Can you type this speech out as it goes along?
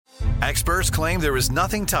Experts claim there is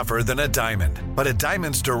nothing tougher than a diamond. But at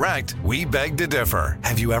Diamonds Direct, we beg to differ.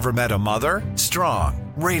 Have you ever met a mother?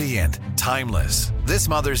 Strong, radiant, timeless. This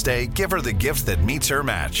Mother's Day, give her the gift that meets her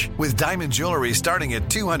match. With diamond jewelry starting at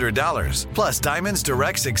 $200. Plus Diamonds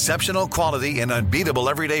Direct's exceptional quality and unbeatable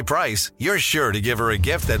everyday price, you're sure to give her a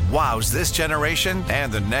gift that wows this generation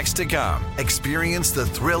and the next to come. Experience the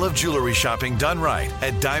thrill of jewelry shopping done right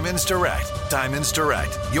at Diamonds Direct. Diamonds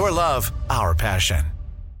Direct. Your love, our passion.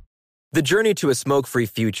 The journey to a smoke-free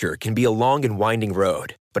future can be a long and winding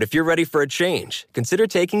road. But if you're ready for a change, consider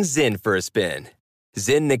taking Zyn for a spin.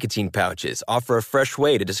 Zyn nicotine pouches offer a fresh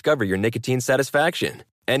way to discover your nicotine satisfaction.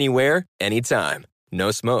 Anywhere, anytime.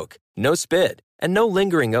 No smoke, no spit, and no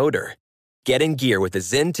lingering odor. Get in gear with the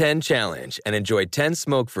Zyn 10 Challenge and enjoy 10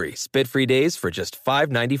 smoke-free, spit-free days for just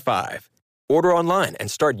 $5.95. Order online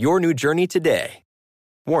and start your new journey today.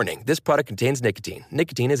 Warning, this product contains nicotine.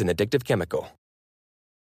 Nicotine is an addictive chemical.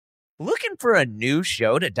 Looking for a new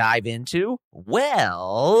show to dive into?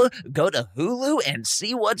 Well, go to Hulu and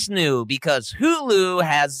see what's new, because Hulu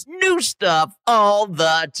has new stuff all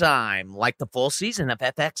the time, like the full season of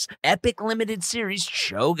FX epic limited series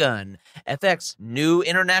Shogun, FX new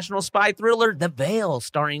international spy thriller The Veil,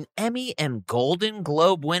 starring Emmy and Golden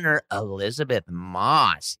Globe winner Elizabeth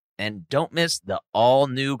Moss. And don't miss the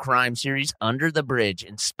all-new crime series Under the Bridge,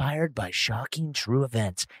 inspired by shocking true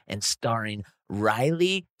events and starring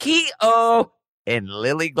Riley Keough and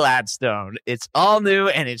Lily Gladstone. It's all new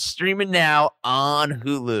and it's streaming now on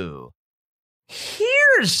Hulu.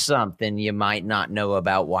 Here's something you might not know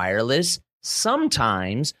about wireless.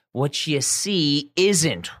 Sometimes what you see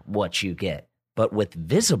isn't what you get. But with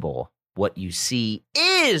Visible, what you see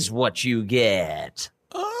is what you get.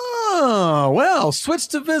 Oh, well, switch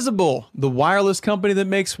to Visible, the wireless company that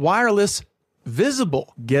makes wireless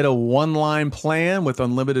visible. Get a one-line plan with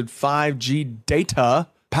unlimited 5G data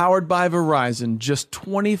powered by Verizon. Just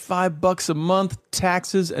 $25 a month,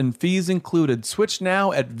 taxes and fees included. Switch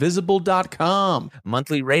now at Visible.com.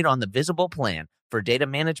 Monthly rate on the Visible plan. For data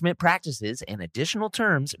management practices and additional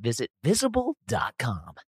terms, visit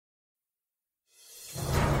Visible.com.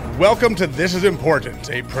 Welcome to This Is Important,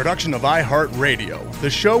 a production of iHeartRadio, the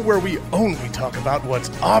show where we only talk about what's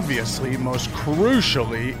obviously most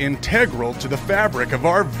crucially integral to the fabric of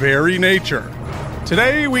our very nature.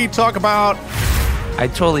 Today we talk about... I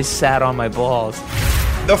totally sat on my balls.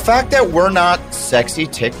 The fact that we're not sexy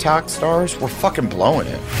TikTok stars, we're fucking blowing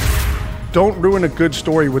it. Don't ruin a good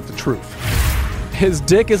story with the truth. His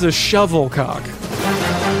dick is a shovel cock.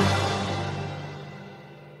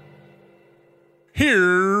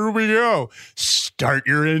 Here we go. Start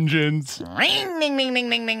your engines. We're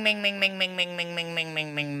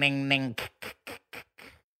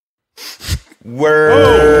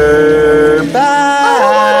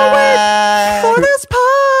back. For this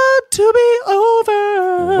pod to be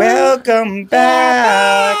over. Welcome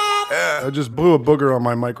back. I just blew a booger on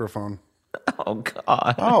my microphone. Oh,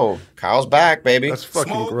 God. Oh, Kyle's back, baby. That's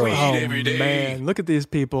fucking Smoke gross. weed Oh, every day. man, look at these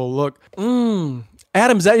people. Look.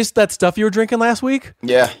 Adam, is that just that stuff you were drinking last week?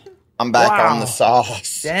 Yeah, I'm back on the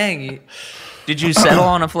sauce. Dang. Did you settle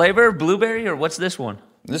on a flavor, blueberry, or what's this one?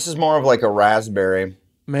 This is more of like a raspberry.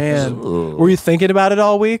 Man, were you thinking about it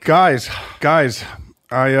all week? Guys,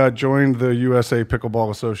 I joined the USA Pickleball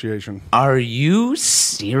Association. Are you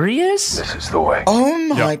serious? This is the way. Oh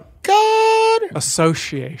my God.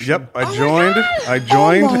 Association. Yep, I joined,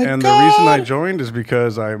 and the reason I joined is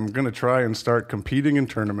because I'm going to try and start competing in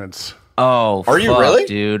tournaments. Oh, Are you fuck, really?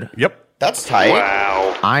 dude? Yep. That's tight.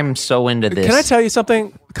 Wow. I'm so into this. Can I tell you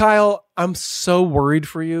something, Kyle? I'm so worried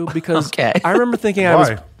for you because Okay. I remember thinking I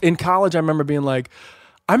was Why? in college. I remember being like,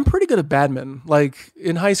 I'm pretty good at badminton. Like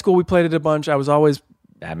in high school, we played it a bunch. I was always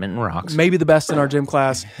Badminton rocks. maybe the best in our gym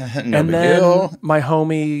class. No And big then deal. my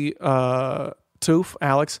homie Toof,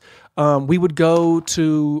 Alex, we would go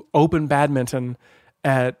to open badminton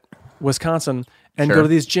at Wisconsin and go to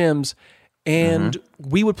these gyms, and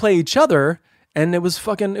we would play each other, and it was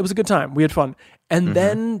a good time. We had fun. And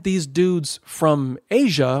then these dudes from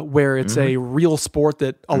Asia, where it's a real sport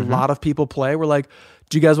that a lot of people play, were like,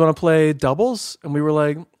 do you guys want to play doubles? And we were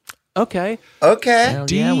like, okay. Okay. Hell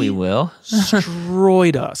yeah, we will.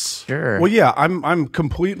 Destroyed us. Sure. Well, yeah, I'm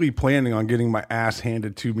completely planning on getting my ass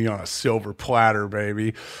handed to me on a silver platter,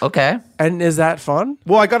 baby. Okay. And is that fun?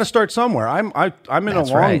 Well, I got to start somewhere. I'm in That's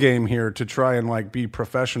a long right. game here to try and like be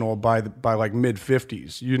professional by like mid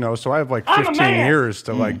 50s, you know. So I have like 15 years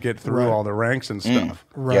to like get through all the ranks and stuff.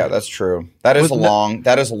 Yeah, that's true. That is a long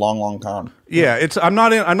time. Yeah, I'm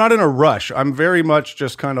not in a rush. I'm very much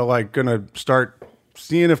just kind of like gonna start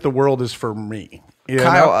seeing if the world is for me.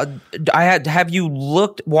 Kyle, have you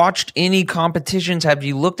watched any competitions? Have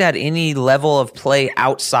you looked at any level of play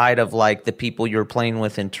outside of like the people you're playing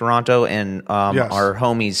with in Toronto and our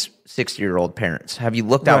homies' 60-year-old parents? Have you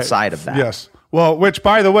looked outside of that? Yes. Well, which,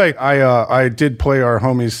 by the way, I did play our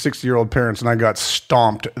homies' 60-year-old parents, and I got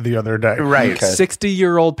stomped the other day. Right. Okay.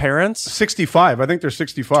 60-year-old parents? 65. I think they're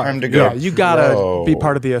 65. Time to go. Yeah, you got to be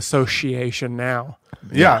part of the association now.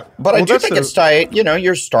 Yeah. But I do think it's tight. You know,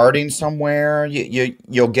 you're starting somewhere.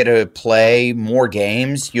 You'll get to play more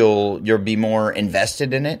games. You'll be more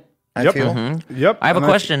invested in it. I feel. Mm-hmm. Yep. I have a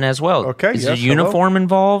question as well. Okay. Is a uniform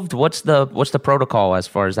involved? What's the protocol as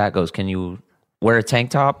far as that goes? Can you wear a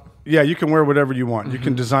tank top? Yeah, you can wear whatever you want. You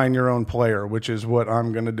can design your own player, which is what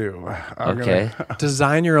I'm going to do.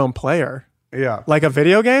 Design your own player? Yeah. Like a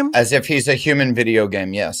video game? As if he's a human video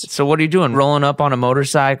game, yes. So what are you doing? Rolling up on a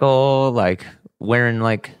motorcycle, like wearing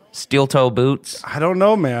like steel toe boots? I don't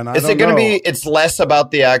know, man. Is it going to be, it's less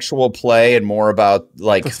about the actual play and more about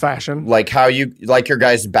like the fashion? Like how you, like your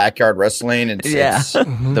guys' backyard wrestling? It's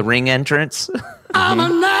the ring entrance.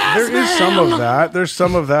 There is some of that. There's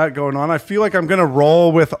some of that going on. I feel like I'm going to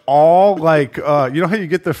roll with all like, you know how you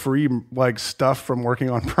get the free like stuff from working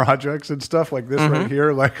on projects and stuff like this right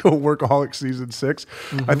here, like Workaholic Season 6.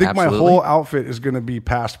 I think my whole outfit is going to be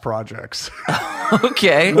past projects.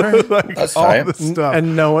 Okay. Like That's all tight. the stuff.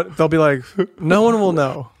 And they'll be like, no one will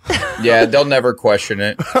know. Yeah, they'll never question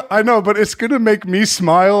it. I know, but it's going to make me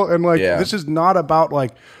smile. And like, Yeah. this is not about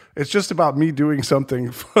like, it's just about me doing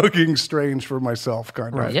something fucking strange for myself,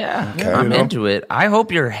 kind of. Yeah, I'm into it. I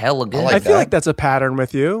hope you're hella good. I feel like that's a pattern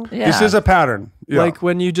with you. Yeah. This is a pattern. Yeah. Like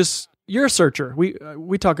when you're a searcher.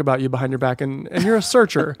 We talk about you behind your back, and you're a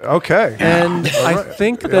searcher. Okay. And I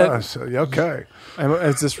think that okay.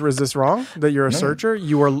 is this wrong? That you're a searcher?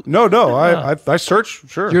 You are No. I search.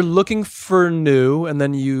 Sure. You're looking for new, and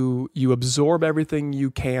then you absorb everything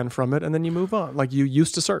you can from it, and then you move on. Like you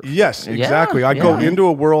used to surf. Yes, exactly. I go into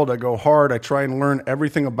a world, I go hard, I try and learn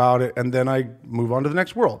everything about it, and then I move on to the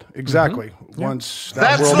next world. Exactly. Once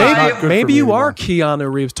that world is not good Maybe for me you anymore. are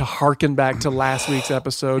Keanu Reeves, to harken back to last week's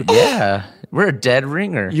episode. Yeah, we're a dead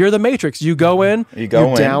ringer. You're the Matrix. You go in, you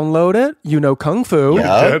download it, you know Kung Fu,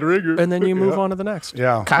 Dead rigger. and then you move on to the next.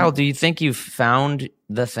 Yeah. Kyle, do you think you've found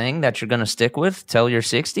the thing that you're going to stick with till you're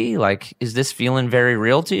 60? Like, is this feeling very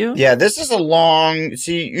real to you? Yeah, this is a long.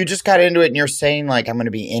 See, you just got into it, and you're saying like I'm going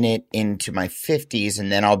to be in it into my 50s,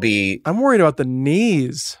 and then I'll be. I'm worried about the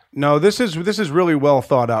knees. No, this is really well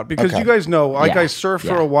thought out because you guys know, like I surfed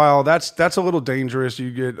for a while. That's a little dangerous.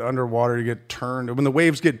 You get underwater, you get turned. When the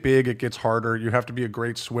waves get big, it gets harder. You have to be a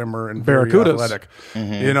great swimmer and very Barracudas. athletic.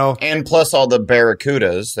 You know, And plus all the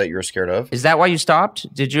barracudas that you're scared of. Is that why you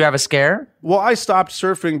stopped? Did you have a scare? well, I stopped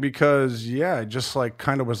surfing because I just like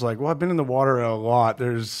kind of was like, well, I've been in the water a lot.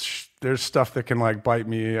 There's stuff that can like bite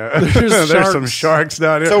me. There's some sharks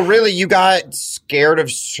down here. So really, you got scared of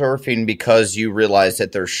surfing because you realized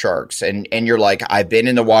that there's sharks, and you're like, I've been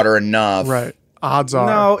in the water enough. Right. Odds are.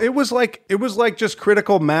 No, it was like just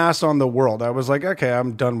critical mass on the world. I was like, okay,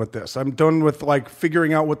 I'm done with this. I'm done with like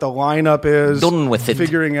figuring out what the lineup is. Done with it.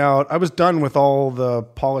 Figuring out. I was done with all the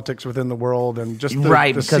politics within the world and just the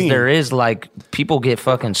Because scene. there is like people get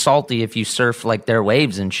fucking salty if you surf like their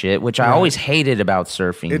waves and shit, which I always hated about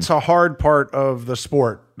surfing. It's a hard part of the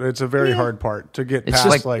sport. It's a very hard part to get It's past.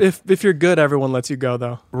 just Like if you're good, everyone lets you go,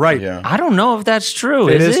 though. right. Yeah. I don't know if that's true.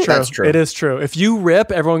 It is is true. That's true. It is true. If you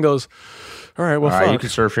rip, everyone goes, all right, well, All right, you fuck. can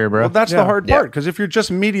surf here, bro. Well, that's the hard part because if you're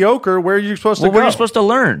just mediocre, where are you supposed to Well, go? where are you supposed to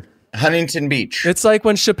learn? Huntington Beach. It's like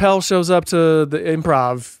when Chappelle shows up to the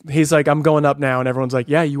improv. He's like, I'm going up now. And everyone's like,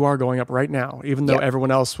 yeah, you are going up right now. Even though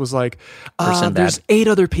everyone else was like, Person there's bad. 8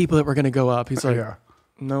 other people that were going to go up. He's like, Yeah.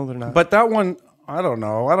 no, they're not. But that one, I don't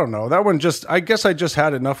know. That one I guess I just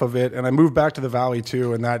had enough of it, and I moved back to the valley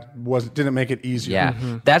too, and that didn't make it easier.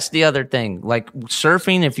 Yeah, that's the other thing. Like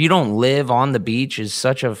surfing, if you don't live on the beach, is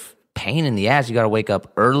such a pain in the ass. You got to wake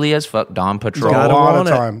up early as fuck, dawn patrol. A Gotta lot of want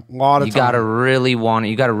it. time. You got to really want it.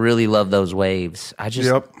 You got to really love those waves. I just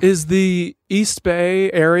Yep. Is the East Bay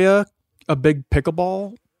area a big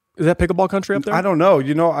pickleball? Is that pickleball country up there? I don't know.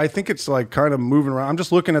 You know, I think it's like kind of moving around. I'm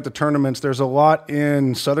just looking at the tournaments. There's a lot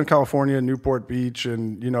in Southern California, Newport Beach,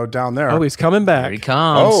 and down there. Oh, he's coming back. here he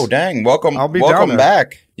comes. Oh, dang. Welcome I'll be down there.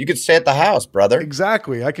 back. You could stay at the house, brother.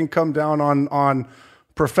 Exactly. I can come down on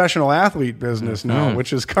professional athlete business now,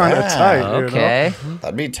 which is kind of Yeah, tight. you know? okay.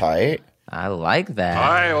 That'd be tight. I like that.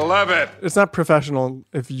 I love it. It's not professional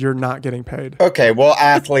if you're not getting paid. Okay, well,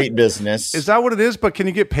 athlete business. Is that what it is? But can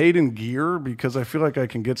you get paid in gear? Because I feel like I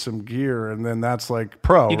can get some gear, and then that's like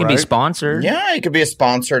pro, You can right? be sponsored. Yeah, you could be a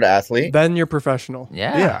sponsored athlete. Then you're professional.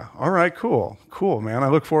 Yeah. Yeah. All right. Cool. Cool, man. I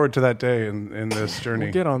look forward to that day in this journey.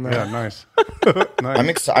 We'll get on that. Yeah. Nice.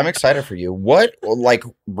 Nice. I'm excited for you. What like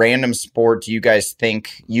random sport do you guys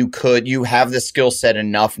think you have the skill set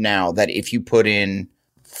enough now that if you put in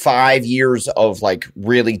 5 years of like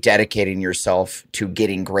really dedicating yourself to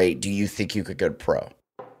getting great, do you think you could go pro?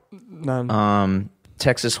 None.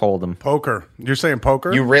 Texas Hold'em. Poker. You're saying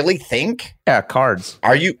poker? You really think? Yeah, cards.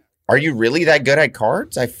 Are you really that good at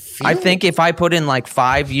cards? I think if I put in like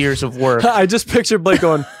 5 years of work. I just picture Blake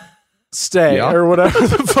going, stay, or whatever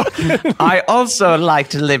the fuck. I also like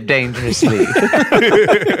to live dangerously.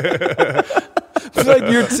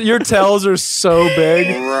 Like your tells are so big.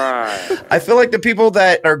 I feel like the people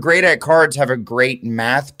that are great at cards have a great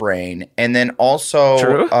math brain, and then also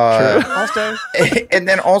True. I'll stay. and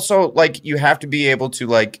then also like you have to be able to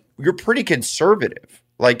like you're pretty conservative.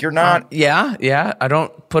 Like you're not Yeah. I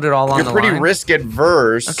don't put it all on the you're pretty line. risk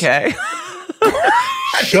adverse. Okay.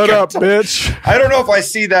 Shut up, bitch. I don't know if I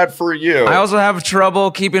see that for you. I also have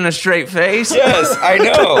trouble keeping a straight face. Yes, I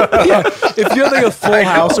know. Yeah, if you had like a full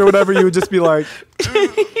house or whatever, you would just be like,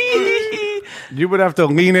 You would have to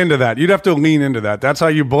lean into that. You'd have to lean into that. That's how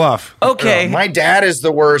you bluff. Okay. My dad is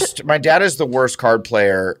the worst. My dad is the worst card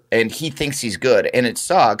player, and he thinks he's good, and it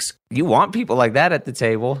sucks. You want people like that at the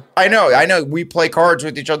table. I know. We play cards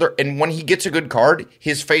with each other, and when he gets a good card,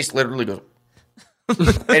 his face literally goes,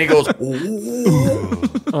 and he goes,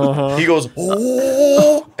 ooh. He goes,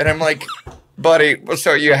 ooh. And I'm like, buddy,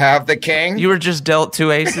 so you have the king? You were just dealt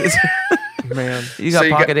 2 aces. man. You got So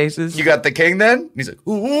pocket aces. You got the king then? He's like,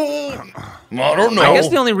 ooh. I don't know. I guess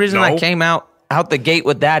the only reason I No. came out the gate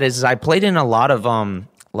with that is I played in a lot of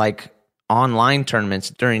like online tournaments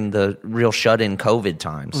during the real shut-in COVID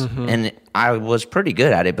times, and I was pretty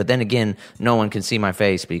good at it. But then again, no one can see my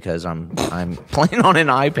face because I'm playing on an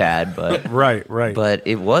iPad. But Right. but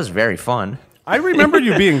it was very fun. I remember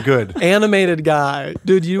you being good. Animated guy.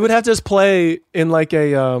 Dude, you would have to just play in like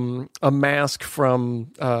a mask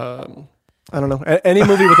from I don't know, any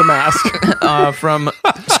movie with a mask. From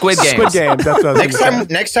Squid Games. Squid Game. That's what I was gonna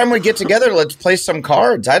say. Next time we get together, let's play some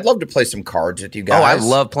cards. I'd love to play some cards with you Oh, I guys.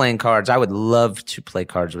 love playing cards. I would love to play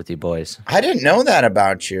cards with you boys. I didn't know that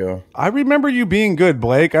about you. I remember you being good,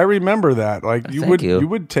 Blake. I remember that. Like you Thank would you. you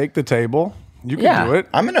would take the table. You could Yeah. do it.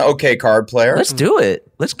 I'm an okay card player. Let's do it.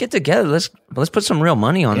 Let's get together. Let's put some real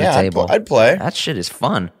money on the table. I'd play. That shit is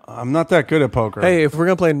fun. I'm not that good at poker. Hey, if we're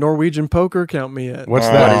gonna play Norwegian poker, count me in. What's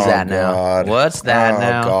What that? is that now? God. What's that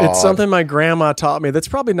now? God. It's something my grandma taught me. That's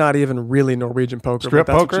probably not even really Norwegian poker, Strip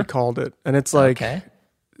but that's poker? what she called it. And it's like Okay.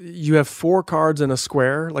 you have 4 cards in a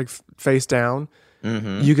square, like face down.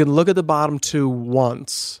 You can look at the bottom 2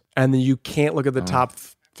 once, and then you can't look at the top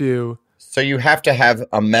few. So you have to have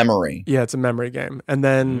a memory. Yeah, it's a memory game, and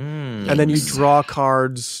then you draw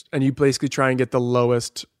cards, and you basically try and get the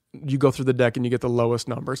lowest. You go through the deck, and you get the lowest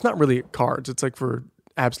number. It's not really cards; it's like for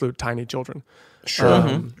absolute tiny children.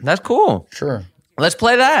 Sure. That's cool. Sure. Let's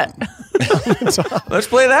play that. Let's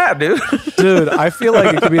play that, dude. Dude, I feel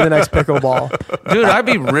like it could be the next pickleball. Dude, I'd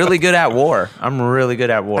be really good at war. I'm really good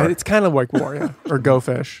at war. It's kind of like war, yeah, or Go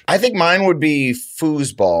Fish. I think mine would be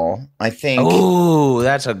foosball. I think Ooh,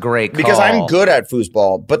 that's a great call. because I'm good at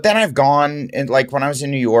foosball. But then I've gone and like when I was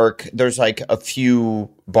in New York, there's like a few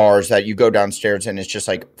bars that you go downstairs and it's just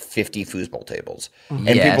like 50 foosball tables, and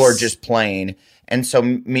people are just playing. And so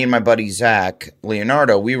me and my buddy Zach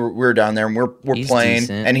Leonardo, we were down there and we're He's playing,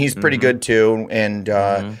 decent. and he's pretty good too.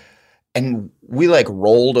 And we like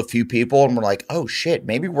rolled a few people, and we're like, oh shit,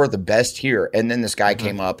 maybe we're the best here. And then this guy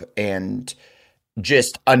came up and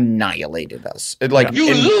just annihilated us. It, like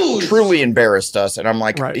truly embarrassed us. And I'm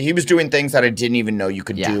like, Right. he was doing things that I didn't even know you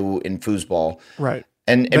could Yeah. do in foosball. Right.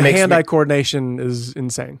 And it The makes hand-eye me, coordination is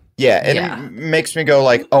insane. yeah, it Yeah. makes me go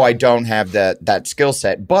like, oh, I don't have that skill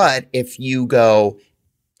set. But if you go,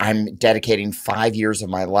 I'm dedicating 5 years of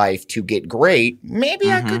my life to get great,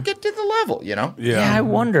 maybe I could get to the level, you know? Yeah, I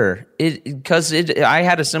wonder. I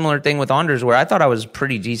had a similar thing with Anders where I thought I was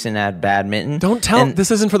pretty decent at badminton. Don't tell. And This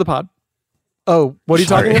isn't for the pod. Oh, what are you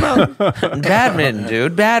talking about? badminton,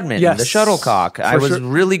 dude. Badminton. Yes. The shuttlecock. I was sure.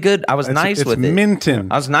 really good. I was nice it's with it.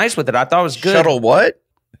 Minton. I was nice with it. I thought it was good. Shuttle what?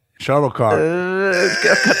 Shuttlecock.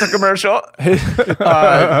 Cut the commercial.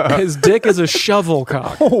 His dick is a shovel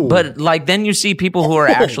cock. But like then you see people who are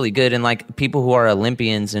actually good and like people who are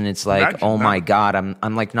Olympians and it's like, Imagine oh my that. God,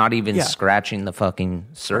 I'm like not even Yeah. scratching the fucking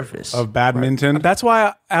surface. Of badminton. That's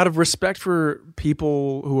why, out of respect for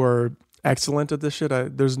people who are excellent at this shit.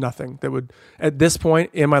 There's nothing that would, at this point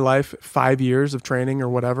in my life, 5 years of training or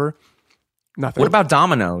whatever, nothing. What about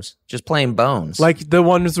dominoes? Just playing bones. Like the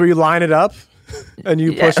ones where you line it up and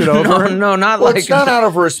you push it over? No, not Well, like... it's not out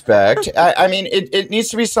of respect. I mean, it needs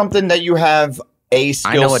to be something that you have a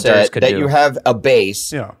skill set, that you have a base,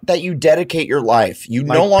 that you dedicate your life. You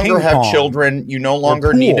no longer have children. You no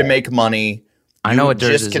longer need to make money. I know what Durs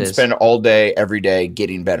just can spend all day, every day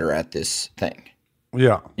getting better at this thing.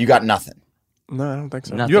 Yeah. You got nothing. No, I don't think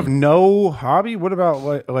so. You have no hobby? What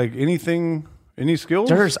about like anything, any skills?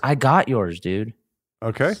 Durs, I got yours, dude.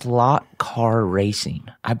 Okay. Slot car racing.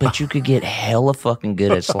 I bet you could get hella fucking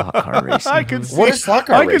good at slot car racing. I can see, what is slot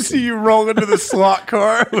car racing? I can see you roll into the slot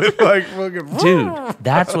car with like fucking... Dude,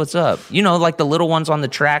 that's what's up. You know, like the little ones on the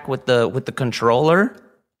track with the controller.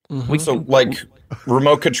 So like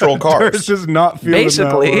remote control cars. Durs is not feeling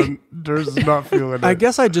Basically. that one. Durs is not feeling it. I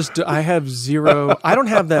guess I have zero. I don't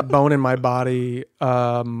have that bone in my body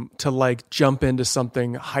to like jump into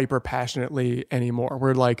something hyper passionately anymore.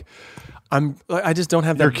 Where like I just don't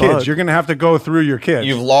have that. Your kids. bug. You're gonna have to go through your kids.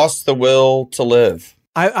 You've lost the will to live.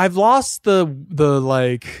 I've lost the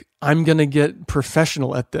like. I'm gonna get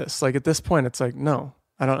professional at this. Like at this point, it's like no,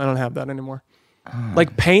 I don't have that anymore.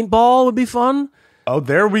 Like paintball would be fun. Oh,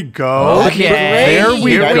 there we go. Okay. There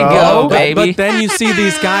we Here go. we go, baby. But then you see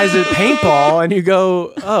these guys at paintball, and you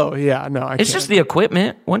go, "Oh yeah, no, I can't." It's just the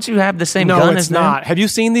equipment. Once you have the same no, gun it's as them- not. Have you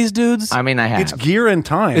seen these dudes? I mean, I have. It's gear and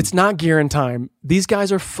time. It's not gear and time. These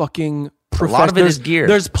guys are fucking professional. lot of it is gear.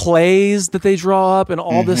 There's plays that they draw up and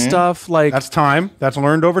all this stuff. Like That's time. That's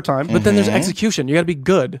learned over time. but then there's execution. You got to be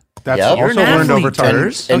good. That's Yep. also You're an learned over athlete, time.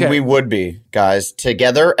 Durs. And Okay. we would be, guys,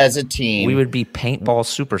 together as a team. We would be paintball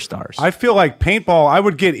superstars. I feel like paintball, I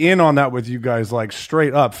would get in on that with you guys, like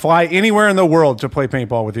straight up. Fly anywhere in the world to play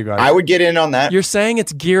paintball with you guys. I would get in on that. You're saying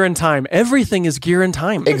it's gear and time. Everything is gear and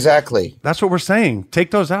time. Exactly. That's what we're saying.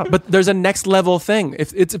 Take those out. But there's a next level thing.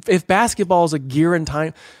 If basketball is a gear and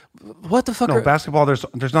time, what the fuck? no, basketball,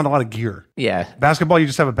 there's not a lot of gear. yeah. Basketball, you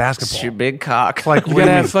just have a It's basketball. your big cock. Like, you what do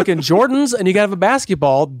gotta you have mean? fucking Jordans and you gotta have a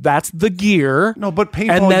basketball. That's the gear. No, but paintball,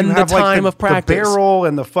 and then you the have like time the, of practice. the barrel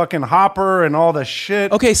and the fucking hopper and all the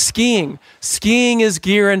shit. Okay, skiing. Skiing is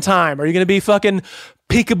gear and time. Are you gonna be fucking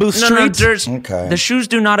peekaboo no, street? Durs, Okay. the shoes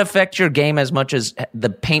do not affect your game as much as the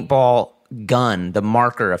paintball gun, the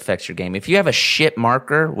marker affects your game. If you have a shit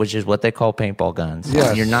marker, which is what they call paintball guns,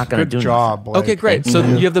 Yes. you're not going to Good do job, Blake. Okay, great. So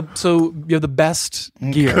you have the best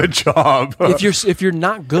gear. Good job. If you're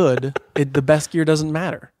not good, the best gear doesn't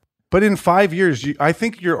matter. But in 5 years, I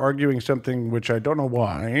think you're arguing something which I don't know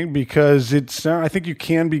why, because I think you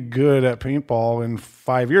can be good at paintball in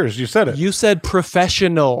 5 years. You said it. You said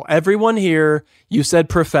professional. Everyone here, you said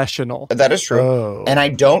professional. That is true. Oh. And I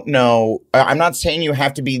don't know. I'm not saying you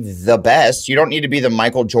have to be the best. You don't need to be the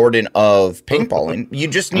Michael Jordan of paintballing. You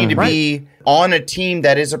just need to be on a team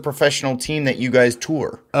that is a professional team that you guys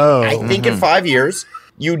tour. Oh. I think in 5 years,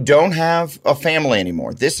 you don't have a family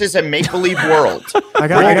anymore. This is a make-believe world. You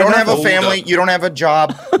don't have a family. You don't have a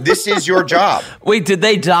job. This is your job. Wait, did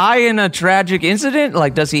they die in a tragic incident?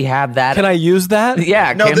 Like, does he have that? Can I use that?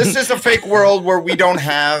 Yeah. No, this is a fake world where we don't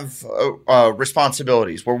have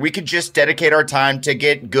responsibilities, where we could just dedicate our time to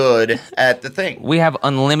get good at the thing. We have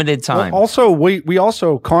unlimited time. Also, we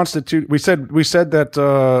also constitute. We said that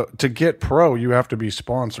to get pro, you have to be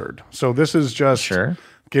sponsored. So this is just Sure.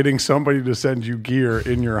 getting somebody to send you gear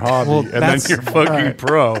in your hobby, Well, and then that's- you're fucking all right.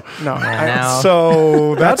 pro. No, Now-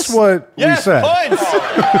 So that's what we said.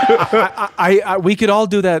 we could all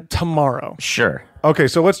do that tomorrow. Sure. Okay,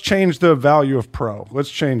 so let's change the value of pro. Let's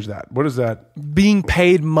change that. What is that? Being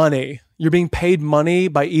paid money. You're being paid money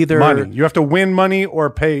by either Money. You have to win money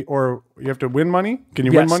or pay, or you have to win money. Can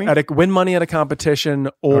you win money? win money at a competition,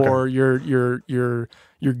 or your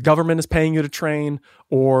government is paying you to train,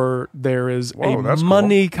 or there is Whoa, a that's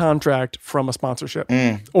money contract from a sponsorship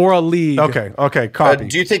or a league. Okay. Copy.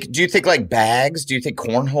 Do you think like bags? Do you think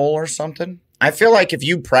cornhole or something? I feel like if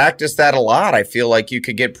you practice that a lot, I feel like you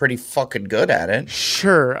could get pretty fucking good at it.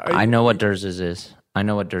 Sure. I know what Durs's is. I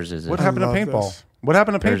know what Durs's is. What happened to love paintball? this. What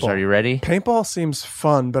happened to Durs, paintball? are you ready? Paintball seems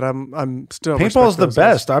fun, but I'm still Paintball's the respect those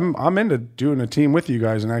best. I'm into doing a team with you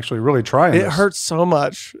guys and actually really trying guys. It this. hurts so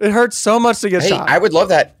much. It hurts so much to get Hey, shot. I would love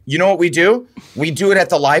that. You know what we do? We do it at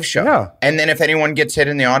the live show. Yeah. And then if anyone gets hit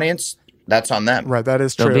in the audience, that's on them. Right, that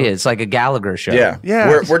is There'll true. be. It's like a Gallagher show. Yeah.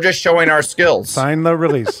 Yeah. We're just showing our skills. Sign the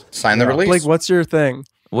release. Sign the release. Blake, what's your thing?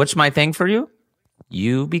 What's my thing for you?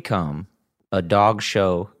 You become a dog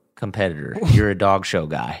show competitor. You're a dog show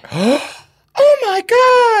guy. Oh my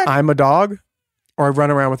God. I'm a dog, or I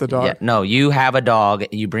run around with a dog. Yeah, no, you have a dog.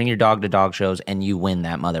 You bring your dog to dog shows, and you win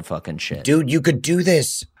that motherfucking shit. Dude, you could do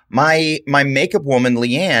this. My makeup woman,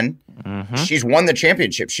 Leanne, she's won the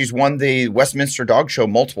championship. She's won the Westminster Dog Show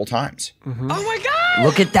multiple times. Oh my God.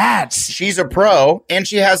 Look at that. She's a pro and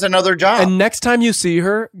she has another job. And next time you see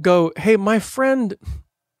her, go, hey, my friend,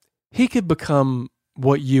 he could become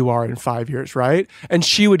what you are in 5 years, right? And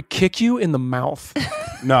she would kick you in the mouth.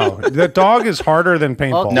 No, the dog is harder than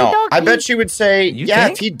paintball. No, I bet she would say, think?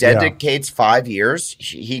 if he dedicates 5 years,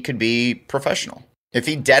 he could be professional. If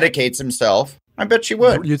he dedicates himself, I bet she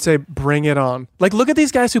would. You'd say, bring it on. Like, look at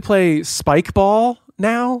these guys who play spike ball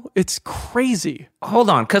now. It's crazy. Hold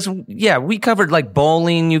on, because, we covered, like,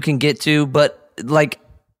 bowling you can get to, but, like,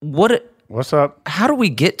 What's up? How do we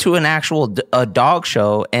get to an actual a dog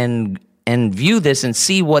show and view this and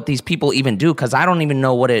see what these people even do? Because I don't even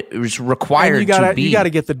know what it is required to be. You got to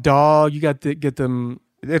get the dog. You got to get them.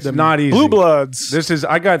 It's not easy. Blue bloods.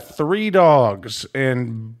 I got 3 dogs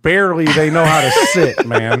and barely they know how to sit,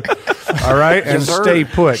 man. All right? And stay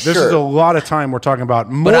put. This is a lot of time we're talking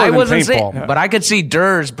about. More than paintball. But I could see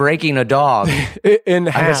Durs breaking a dog. In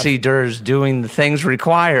half. I could see Durs doing the things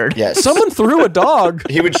required. Yes. Someone threw a dog.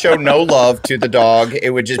 He would show no love to the dog.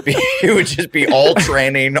 It would just be all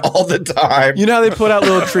training all the time. You know how they put out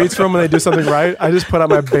little treats for them when they do something right? I just put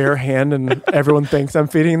out my bare hand and everyone thinks I'm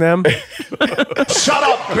feeding them. Shut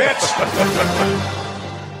up, bitch!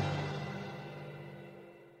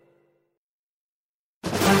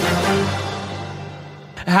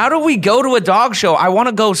 How do we go to a dog show? I want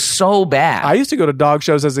to go so bad. I used to go to dog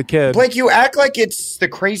shows as a kid. Blake, you act like it's the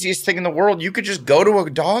craziest thing in the world. You could just go to a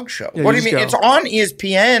dog show. Yeah, what do you you mean? just It's on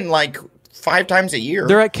ESPN like 5 times a year.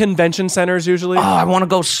 They're at convention centers usually. Oh, I want to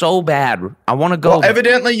go so bad. I want to go. Well,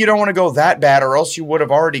 evidently you don't want to go that bad, or else you would have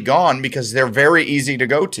already gone because they're very easy to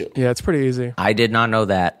go to. Yeah, it's pretty easy. I did not know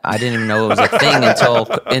that. I didn't even know it was a thing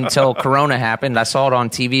until Corona happened. I saw it on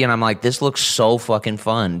TV and I'm like, this looks so fucking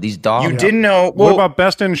fun. These dogs. You didn't know. What about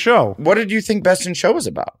Best in Show? What did you think Best in Show was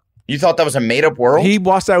about? You thought that was a made-up world? He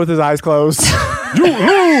watched that with his eyes closed. You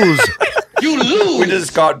lose! You lose. We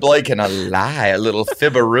just got Blake in a lie, a little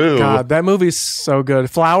fibberoo. God, that movie's so good.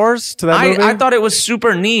 Flowers to that movie? I thought it was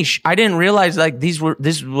super niche. I didn't realize like this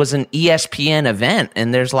was an ESPN event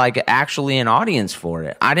and there's like actually an audience for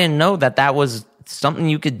it. I didn't know that was something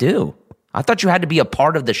you could do. I thought you had to be a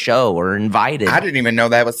part of the show or invited. I didn't even know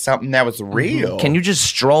that was something that was real. Can you just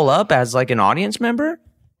stroll up as like an audience member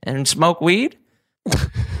and smoke weed?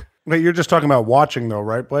 But you're just talking about watching, though,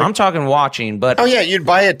 right, Blake? I'm talking watching, but... Oh, yeah, you'd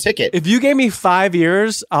buy a ticket. If you gave me 5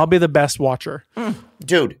 years, I'll be the best watcher.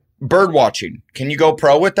 Dude, bird watching. Can you go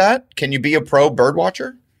pro with that? Can you be a pro bird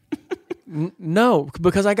watcher? No,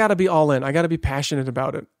 because I got to be all in. I got to be passionate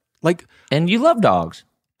about it. Like, and you love dogs.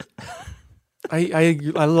 I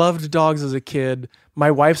loved dogs as a kid. My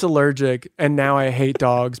wife's allergic, and now I hate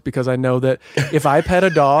dogs because I know that if I pet a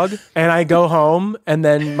dog and I go home and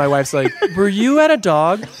then my wife's like, were you at a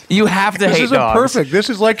dog? You have to hate dogs. This isn't perfect. This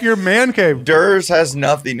is like your man cave. Durs has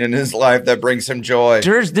nothing in his life that brings him joy.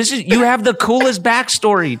 Durs, you have the coolest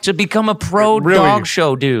backstory to become a pro dog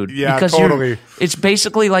show dude. Yeah, because totally. It's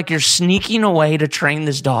basically like you're sneaking away to train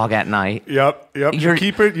this dog at night. Yep. You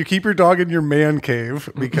keep your dog in your man cave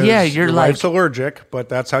because your like, wife's allergic, but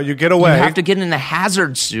that's how you get away. You have to get in a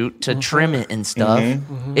hazard suit to trim it and stuff.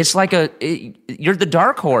 It's like you're the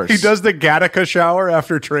dark horse. He does the Gattaca shower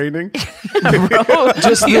after training. Bro,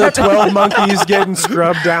 just the 12 monkeys getting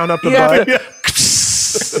scrubbed down up the butt.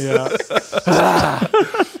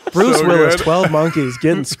 Bruce So Willis, good. 12 monkeys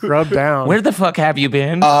getting scrubbed down. Where the fuck have you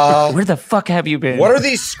been? Where the fuck have you been? What are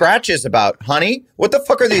these scratches about, honey? What the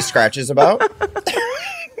fuck are these scratches about?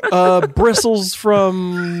 Bristles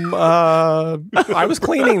from I was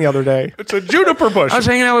cleaning the other day. It's a juniper bush. I was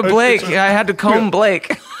hanging out with Blake. I had to comb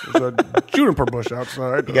Blake. There's a juniper bush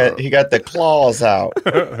outside. He got the claws out.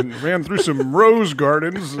 And ran through some rose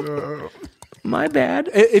gardens. My bad.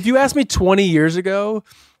 If you asked me 20 years ago,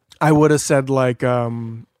 I would have said like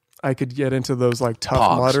I could get into those like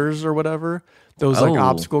tough mudders or whatever, those like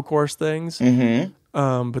obstacle course things.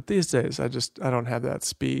 But these days I don't have that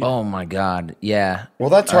speed. Oh my God. Yeah.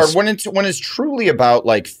 Well, that's hard. When it's truly about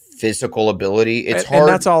like physical ability, it's hard. And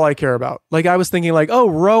that's all I care about. Like I was thinking like, oh,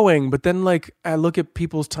 rowing, but then like I look at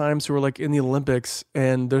people's times who are like in the Olympics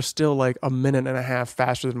and they're still like a minute and a half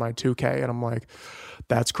faster than my 2K. And I'm like,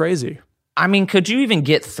 that's crazy. I mean, could you even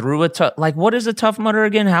get through like, what is a tough mudder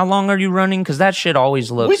again? How long are you running? Because that shit always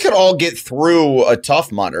looks... We could all get through a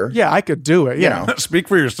tough mudder. Yeah, I could do it. Yeah. Speak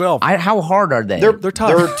for yourself. How hard are they? They're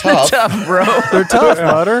tough. They're tough, bro. They're tough,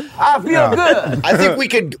 mudder. I feel good. I think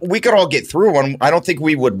we could all get through one. I don't think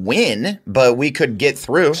we would win, but we could get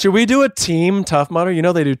through. Should we do a team tough mudder? You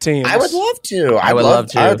know they do teams. I would love to. I would love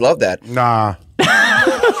to. I would love that. Nah.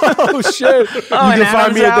 Oh shit! You and can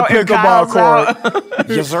find me at the Adam's pickleball out, and court.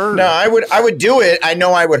 Yes, sir. No, I would do it. I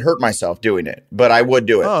know I would hurt myself doing it, but I would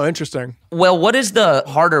do it. Oh, interesting. Well, what is the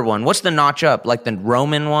harder one? What's the notch up? Like the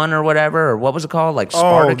Roman one or whatever? Or what was it called? Like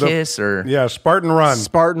Spartacus or Yeah, Spartan Run.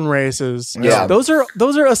 Spartan races. Yeah. those are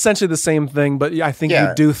essentially the same thing, but I think you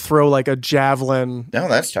do throw like a javelin. No,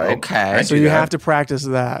 that's tight. Okay. I'd So do you that. have to practice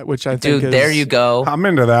that, which I think dude, is... there you go. I'm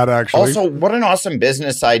into that, actually. Also, what an awesome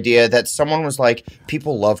business idea that someone was like,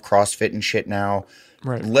 people love CrossFit and shit now.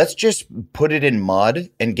 Right. Let's just put it in mud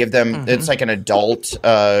and give them, it's like an adult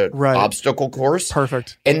obstacle course.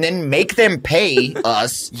 Perfect. And then make them pay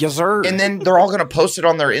us. yes, sir. And then they're all going to post it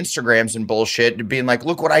on their Instagrams and bullshit, being like,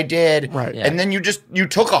 look what I did. Right. And then you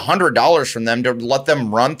took $100 from them to let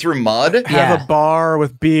them run through mud. Have Yeah. a bar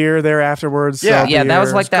with beer there afterwards. Yeah. sell Yeah, that was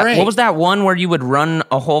beer. like that. great. What was that one where you would run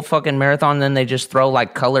a whole fucking marathon, and then they just throw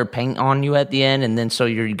like color paint on you at the end, and then so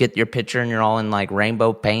you get your picture and you're all in like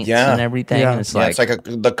rainbow paints Yeah. and everything. Yeah. And it's Yeah, like, it's like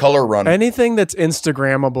the color run. Anything that's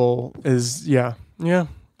Instagrammable is, yeah.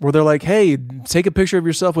 Where they're like, hey, take a picture of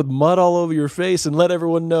yourself with mud all over your face and let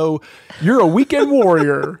everyone know you're a weekend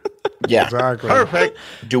warrior. Yeah. Exactly. Perfect.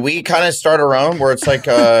 Do we kind of start our own where it's like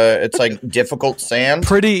difficult sand?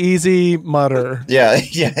 Pretty easy mutter. Yeah.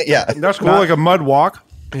 That's cool, like a mud walk.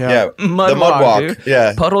 Yeah. mud the mud walk. dude.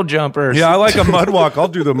 Yeah. Puddle jumpers. Yeah, I like a mud walk. I'll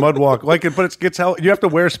do the mud walk. Like it, but it gets hell. You have to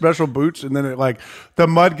wear special boots, and then it like the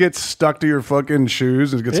mud gets stuck to your fucking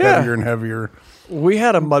shoes and it gets Yeah. heavier and heavier. We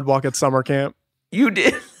had a mud walk at summer camp. You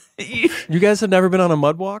did. You guys have never been on a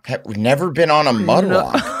mud walk? We've never been on a mud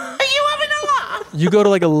walk. You go to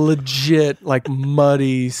like a legit, like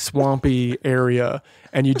muddy, swampy area,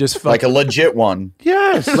 and you just Like a legit one.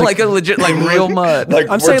 Yes, like a legit, like real mud. Like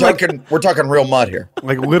I'm we're saying, like- talking real mud here.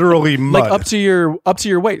 like literally mud. like up to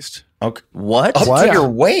your waist. Okay. what? Up What? to your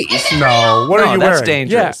waist. no, what No, are you that's wearing?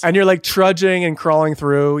 dangerous. Yeah, and you're like trudging and crawling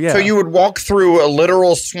through. Yeah. So you would walk through a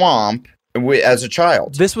literal swamp as a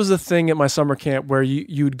child. This was a thing at my summer camp where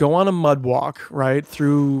you'd go on a mud walk, right?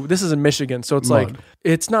 Through, this is in Michigan. So it's like,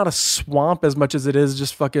 it's not a swamp as much as it is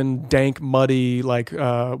just fucking dank, muddy, like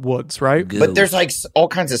woods, right? But there's like all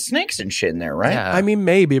kinds of snakes and shit in there, right? Yeah. I mean,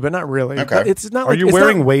 maybe, but not really. Okay. It's not Are like, you it's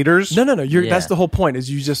wearing not- waders? No. You're, Yeah. That's the whole point is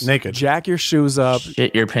you just Naked. jack your shoes up.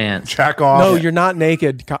 Shit your pants. Jack off. No, you're not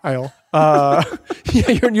naked, Kyle. Yeah,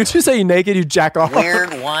 you just say you're naked, you jack off.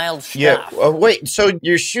 wild stuff. Yeah. Wait. So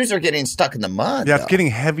your shoes are getting stuck in the mud. Yeah, though. it's getting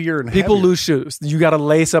heavier and People heavier. lose shoes. You got to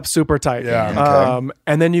lace up super tight. Yeah. Okay.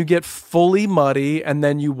 And then you get fully muddy, and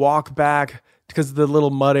then you walk back because the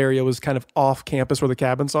little mud area was kind of off campus where the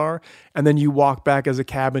cabins are. And then you walk back as a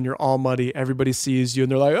cabin, you're all muddy. Everybody sees you,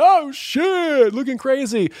 and they're like, "Oh shit, looking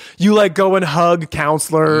crazy." You like go and hug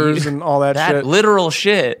counselors and all that shit. literal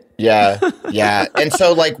shit. Yeah, yeah. And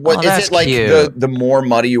so, like, what Oh, is that's it like? cute. The more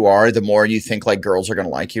muddy you are, the more you think like girls are gonna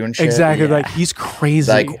like you and shit. Exactly. Like he's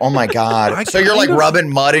crazy. Like, oh my god. So you're like kind of- rubbing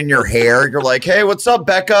mud in your hair. You're like, hey, what's up,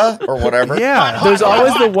 Becca, or whatever. Yeah. There's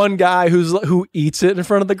always the one guy who eats it in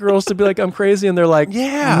front of the girls to be like, I'm crazy. And they're like,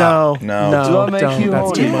 Yeah. no, No. don't. Do I make you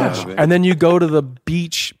That's too horny? much. And then you go to the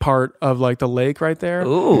beach part of like the lake right there.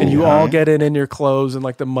 Ooh. And you all get in your clothes and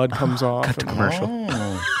like the mud comes off.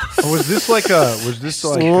 And Was this like a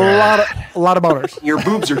lot of boners. Your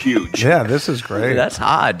boobs are huge. Yeah, this is great. That's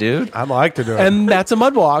hot, dude. I'd like to do it. And that's a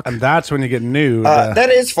mud walk. And that's when you get nude. That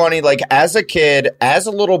is funny. Like as a kid, as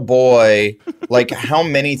a little boy, like how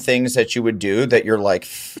many things that you would do that you're like,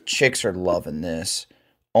 chicks are loving this.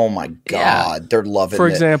 Oh my god, they're loving. For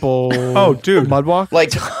this. example, Oh, dude. mud walk.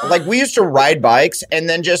 like we used to ride bikes and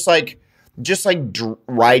then just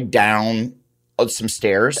ride down some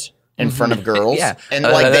stairs in front of girls. Yeah. And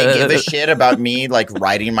like they give a shit about me like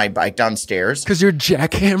riding my bike downstairs. Because you're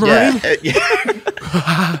jackhammering.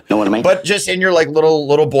 Yeah. Know what I mean? But just in your like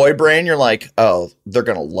little boy brain, you're like, oh, they're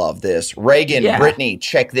gonna love this. Reagan, Yeah. Brittany,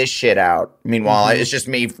 check this shit out. Meanwhile, it's just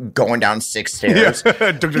me going down 6 stairs.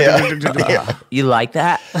 Yeah. You like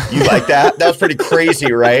that? You like that? That was pretty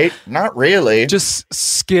crazy, right? Not really. Just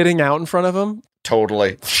skidding out in front of him.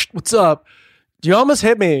 Totally. What's up? You almost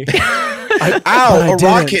hit me. Ow! I A rock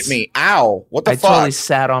didn't. hit me. Ow! What the I fuck? totally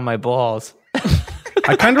sat on my balls.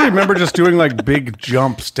 I kind of remember just doing like big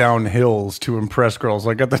jumps down hills to impress girls.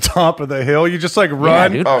 Like at the top of the hill, you just like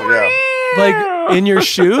run. dude. Oh yeah. Like In your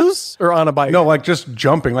shoes or on a bike? No, like just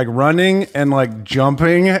jumping, like running and like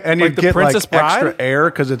jumping, and you Like the get like Princess Bride? extra air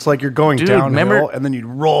because it's like you're going downhill, remember- and then you'd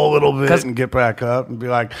roll a little bit and get back up and be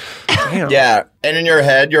like, Damn. Yeah, and in your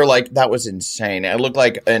head, you're like, that was insane. It looked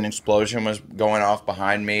like an explosion was going off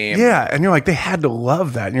behind me. yeah, and you're like, they had to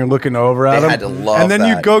love that, and you're looking over at They them, had to love and then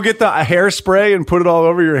you that. go get the hairspray and put it all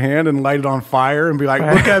over your hand and light it on fire and be like,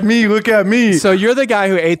 look at me, look at me. So you're the guy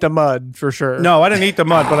who ate the mud for sure. No, I didn't eat the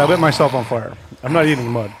mud, but I lit myself on fire. I'm not eating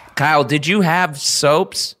the mud. Kyle, did you have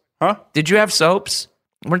soaps? Huh? Did you have soaps?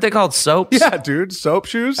 Weren't they called soaps? Yeah, dude, soap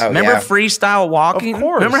shoes. Oh, Remember yeah. freestyle walking? Of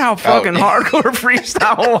course. Remember how fucking yeah. hardcore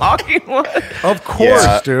freestyle walking was? Of course,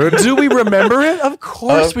 Yeah. dude. Do we remember it? Of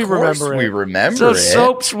course Of we course remember we it. remember So it.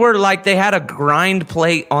 soaps were like they had a grind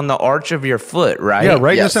plate on the arch of your foot, right? Yeah,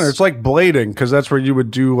 right in the Yes. center. It's like blading because that's where you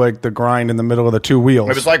would do like the grind in the middle of the two wheels.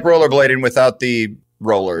 It was like rollerblading without the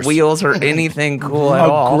rollers. Wheels or anything cool at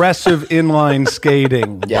all. aggressive inline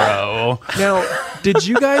skating, Yeah. bro. Now, did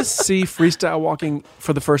you guys see freestyle walking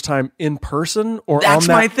for the first time in person, or That's on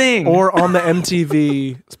that, my thing. or on the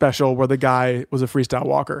MTV special where the guy was a freestyle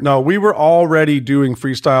walker? No, we were already doing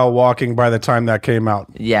freestyle walking by the time that came out.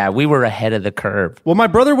 Yeah, we were ahead of the curve. Well, my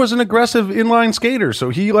brother was an aggressive inline skater, so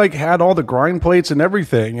he like had all the grind plates and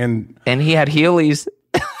everything, and And he had Heelys.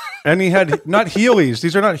 he had not Heelys.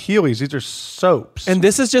 These are not Heelys. These are soaps. And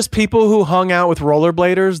this is just people who hung out with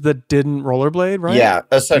rollerbladers that didn't rollerblade, right? Yeah,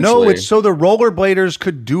 essentially. no, it's so the rollerbladers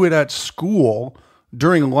could do it at school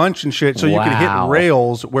during lunch and shit, so you could hit Wow.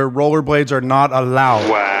 rails where rollerblades are not allowed.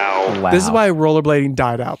 Wow. This is why rollerblading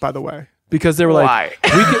died out, by the way, because they were Why?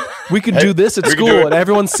 like, we could do this at we could do school, it. and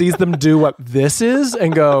everyone sees them do what this is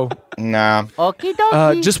and go, Nah.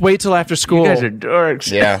 just wait till after school. You guys are dorks.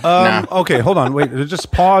 Yeah. nah. Okay, hold on. Wait,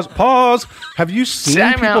 just pause. Have you seen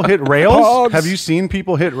Time people out. hit rails? Pause. Have you seen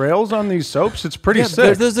people hit rails on these soaps? It's pretty Yeah,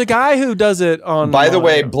 sick. there's a guy who does it on. By the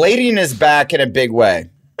way, blading is back in a big way.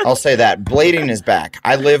 I'll say that. Blading is back.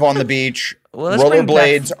 I live on the beach. Well, let's bring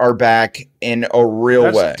Rollerblades are back in a real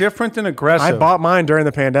That's way. different than aggressive. I bought mine during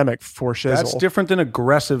the pandemic for shizzle. That's different than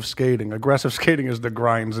aggressive skating. Aggressive skating is the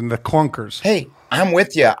grinds and the clunkers. Hey, I'm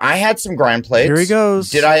with you. I had some grind plates. Here he goes.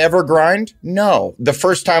 Did I ever grind? No. The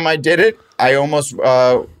first time I did it, I almost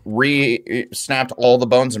snapped all the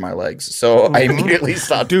bones in my legs. So I immediately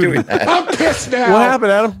stopped doing that. I'm pissed now. What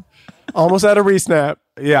happened, Adam? Almost had a re-snap.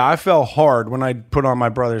 Yeah, I fell hard when I put on my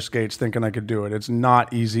brother's skates thinking I could do it. It's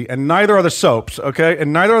not easy. And neither are the soaps, okay?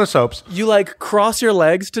 And neither are the soaps. You like cross your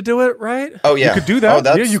legs to do it, right? Oh, yeah. could do that. Oh,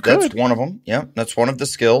 that's, Yeah, you That's could. one of them. Yeah, that's one of the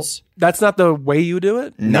skills. That's not the way you do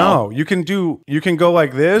it. No, you can go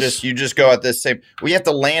like this. You just go at the same. We have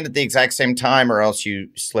to land at the exact same time, or else you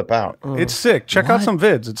slip out. It's sick. Check out some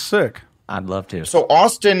vids. It's sick. I'd love to. So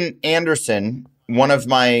Austin Anderson, one of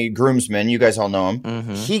my groomsmen, you guys all know him.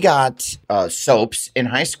 Mm-hmm. He got soaps in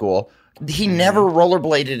high school. He never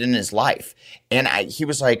rollerbladed in his life, and he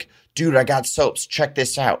was like, "Dude, I got soaps. Check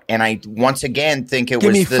this out." And I once again think it Give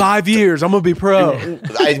was me 5 years. I'm gonna be pro.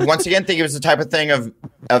 I once again think it was the type of thing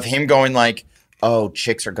of him going like, "Oh,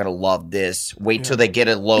 chicks are gonna love this. Wait till they get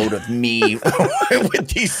a load of me with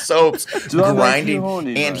these soaps grinding."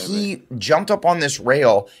 And he jumped up on this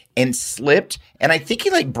rail and slipped, and I think he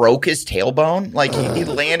like broke his tailbone. Like he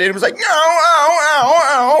landed and was like, "No, ow, ow,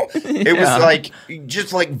 ow." It was like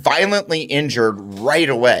just like violently injured right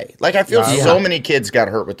away. Like I feel so many kids got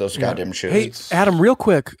hurt with those goddamn shoes. Hey, Adam, real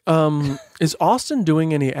quick, is Austin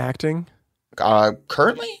doing any acting?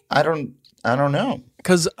 Currently, I don't know.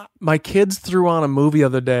 Because my kids threw on a movie the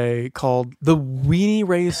other day called The Weenie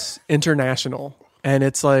Race International. And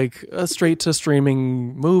it's like a straight to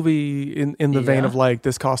streaming movie in the vein of like,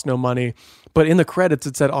 this costs no money. But in the credits,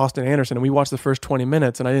 it said Austin Anderson. And we watched the first 20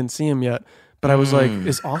 minutes and I didn't see him yet. But I was like,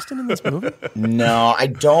 is Austin in this movie? No, I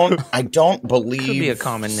don't believe. Could be a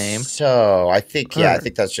common name. So I think I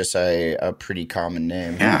think that's just a pretty common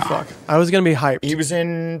name. Yeah. Fuck. I was going to be hyped. He was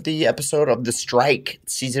in the episode of The Strike,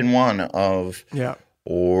 season 1 of Yeah.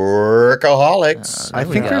 Workaholics. I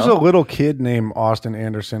think there's a little kid named Austin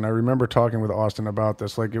Anderson. I remember talking with Austin about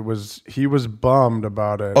this. Like he was bummed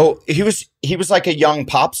about it. Oh, he was like a young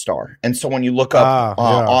pop star, and so when you look up yeah.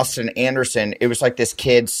 Austin Anderson, it was like this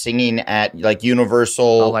kid singing at like Universal.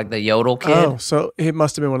 Oh, like the yodel kid. Oh, so it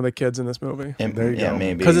must have been one of the kids in this movie. there you go.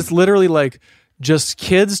 Maybe Because it's literally like just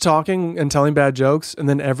kids talking and telling bad jokes, and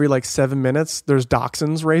then every like 7 minutes there's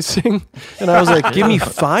dachshunds racing. And I was like, give me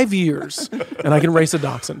 5 years and I can race a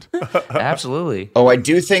dachshund. Absolutely. Oh, I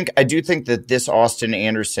do think that this Austin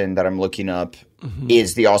Anderson that I'm looking up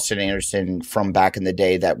is the Austin Anderson from back in the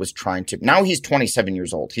day that was trying to. Now he's 27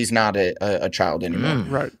 years old. He's not a child anymore.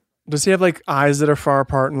 Right. Does he have like eyes that are far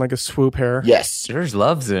apart and like a swoop hair? Yes. Yours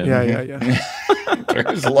loves it. Yeah.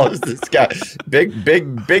 Drews loves this guy. Big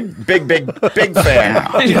fan.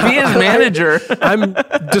 Be his manager. I'm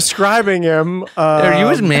describing him. Are you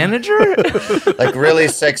his manager? Like really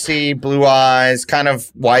sexy, blue eyes, kind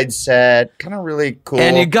of wide set, kind of really cool.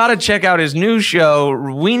 And you got to check out his new show,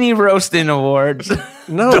 Weenie Roasting Awards.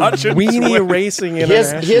 No, Weenie Racing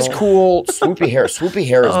International. He has cool swoopy hair. Swoopy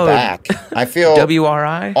hair is back. I feel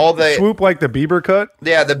WRI? all the Swoop like the Bieber cut?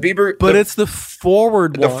 Yeah, the Bieber. But it's the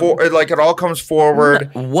forward one. Like it all comes forward.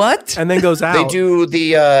 What? And then goes out. They do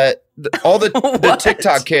all the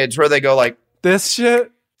TikTok kids where they go like this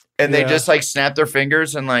shit. And they just like snap their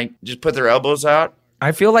fingers and like just put their elbows out.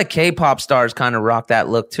 I feel like K-pop stars kind of rock that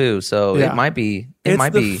look too, so it might be. It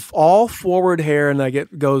might be all forward hair and like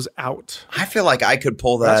it goes out. I feel like I could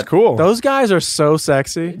pull that. That's cool. Those guys are so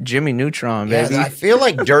sexy. Jimmy Neutron, baby. I feel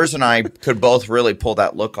like Durs and I could both really pull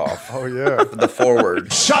that look off. Oh yeah, the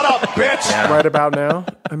forward. Shut up, bitch. Yeah. Right about now.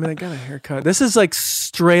 I mean, I got a haircut. This is like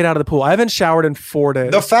straight out of the pool. I haven't showered in 4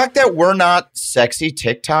 days. The fact that we're not sexy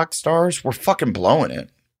TikTok stars, we're fucking blowing it.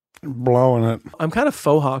 Blowing it. I'm kind of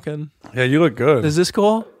faux hawking. Yeah, you look good. Is this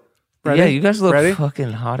cool? Ready? Yeah, you guys look Ready?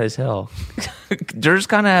 fucking hot as hell. Durs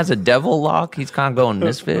kind of has a devil lock. He's kind of going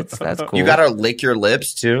Misfits. That's cool. You gotta lick your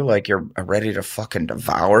lips too, like you're ready to fucking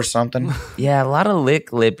devour something. Yeah, a lot of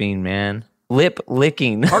lipping, man. Lip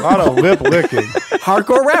licking. A lot of lip licking.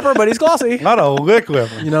 Hardcore rapper, but he's glossy. Not a lick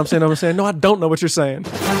lipping. You know what I'm saying? No, I don't know what you're saying.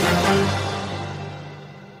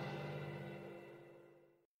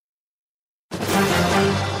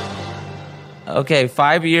 Okay,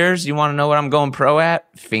 5 years. You want to know what I'm going pro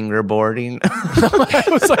at? Fingerboarding. I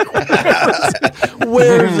was like,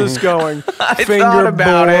 where's this going? I thought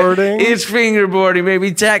about it. It's fingerboarding,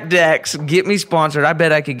 maybe. Tech Decks. Get me sponsored. I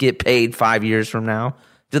bet I could get paid 5 years from now.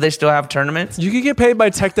 Do they still have tournaments? You can get paid by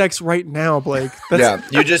Tech Decks right now, Blake. Yeah,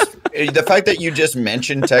 the fact that you just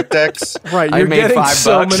mentioned Tech Decks, right? You're getting $5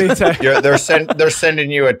 so many Tech. They're sending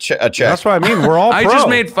you a check. That's what I mean. We're all. I pro. just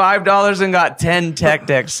made $5 and got 10 Tech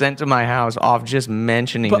Decks sent to my house off just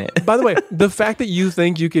mentioning it. By the way, the fact that you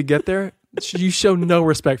think you could get there, you show no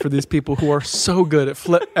respect for these people who are so good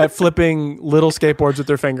at flipping little skateboards with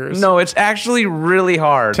their fingers. No, it's actually really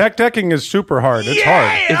hard. Tech decking is super hard. It's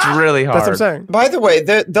hard. It's really hard. That's what I'm saying. By the way,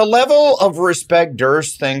 the level of respect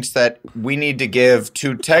Durs thinks that we need to give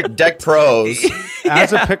to tech deck pros.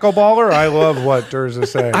 As a pickleballer, I love what Durs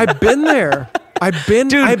is saying. I've been there.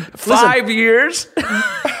 Dude, 5 years?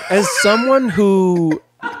 As someone who,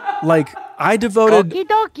 like, I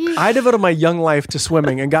devoted my young life to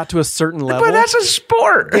swimming and got to a certain level. But that's a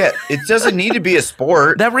sport. Yeah, it doesn't need to be a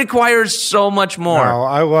sport. That requires so much more. No,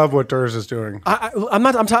 I love what Durs is doing. I'm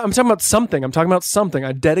talking about something. I'm talking about something.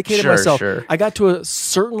 I dedicated myself. Sure. I got to a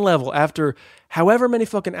certain level after however many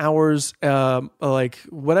fucking hours, like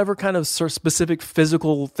whatever kind of specific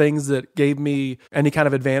physical things that gave me any kind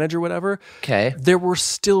of advantage or whatever. Okay. There were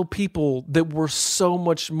still people that were so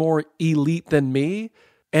much more elite than me.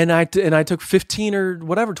 And I took 15 or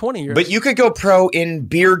whatever, 20 years. But you could go pro in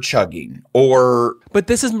beer chugging or... But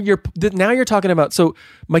this is now you're talking about... So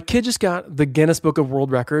my kid just got the Guinness Book of World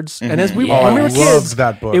Records. Mm-hmm. And as when we were kids,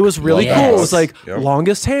 that book. It was really cool. It was like Yep.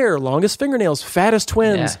 longest hair, longest fingernails, fattest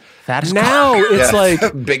twins. Yeah. Fattest now cock. it's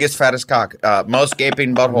like... biggest, fattest cock. Most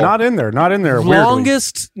gaping butthole. Not in there.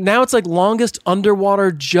 Longest... Now it's like longest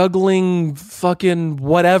underwater juggling fucking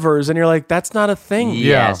whatevers. And you're like, that's not a thing.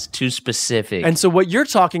 Yes, too specific. And so what you're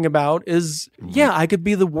talking about is, I could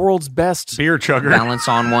be the world's best Beer chugger. Balance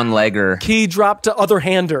on one legger. key drop to other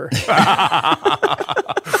hander.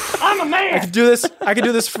 I'm a man. I could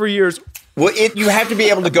do this for years. Well, you have to be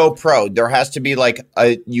able to go pro. There has to be like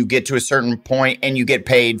you get to a certain point and you get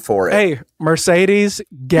paid for it. Hey, Mercedes,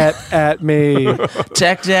 get at me.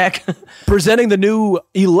 Tech Deck. Presenting the new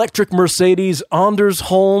electric Mercedes Anders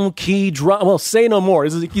Holm key drop. Well, say no more.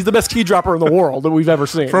 He's the best key dropper in the world that we've ever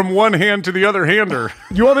seen. From one hand to the other hander.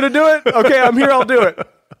 You want me to do it? Okay, I'm here. I'll do it.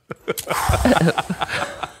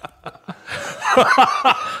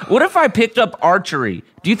 What if I picked up archery?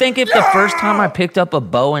 Do you think if the first time I picked up a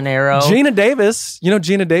bow and arrow... Gina Davis. You know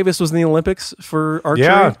Gina Davis was in the Olympics for archery?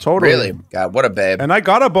 Yeah, totally. Really? God, what a babe. And I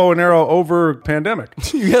got a bow and arrow over pandemic.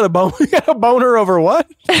 You had a boner over what?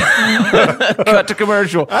 Cut to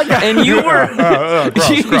commercial. And you were... Gross.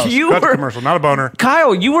 You Cut to were... commercial, not a boner.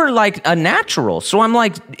 Kyle, you were like a natural. So I'm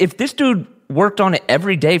like, if this dude worked on it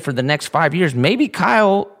every day for the next 5 years, maybe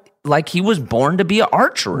Kyle... Like he was born to be an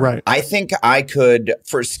archer. Right. I think I could,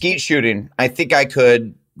 for skeet shooting, I think I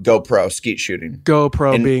could go pro skeet shooting. Go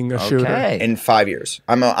pro being a shooter. In 5 years.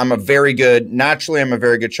 I'm a very good, naturally I'm a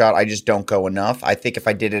very good shot. I just don't go enough. I think if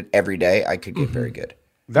I did it every day, I could get very good.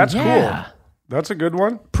 That's cool. That's a good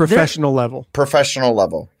one. Professional level. Professional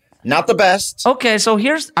level. Not the best. Okay, so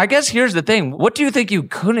here's the thing. What do you think you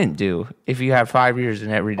couldn't do if you had 5 years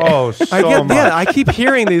in every day? Oh, so much. Yeah, I keep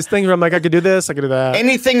hearing these things where I'm like, I could do this, I could do that.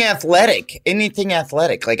 Anything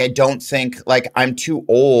athletic. Like, I don't think, like, I'm too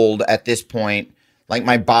old at this point. Like,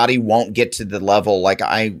 my body won't get to the level. Like,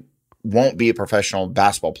 I won't be a professional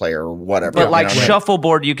basketball player or whatever. But like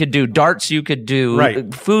shuffleboard, you could do darts, you could do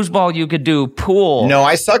foosball, you could do pool. No,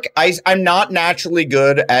 I suck. I'm not naturally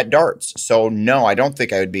good at darts, so no, I don't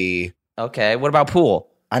think I would be. Okay, what about pool?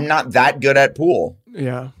 I'm not that good at pool.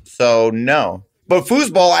 Yeah. So no. But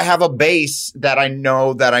foosball, I have a base that I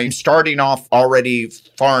know that I'm starting off already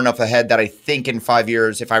far enough ahead that I think in 5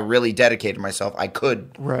 years, if I really dedicated myself, I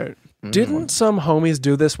could. Right. Didn't some homies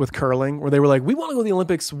do this with curling where they were like, we want to go to the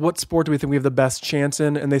Olympics. What sport do we think we have the best chance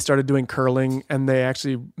in? And they started doing curling and they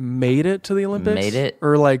actually made it to the Olympics. Made it?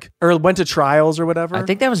 Or went to trials or whatever. I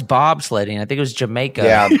think that was bobsledding. I think it was Jamaica.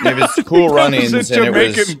 Yeah, it was Cool Runnings. It was a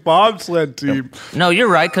Jamaican bobsled team. No, you're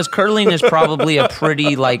right, because curling is probably a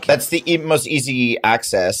pretty, like... That's the most easy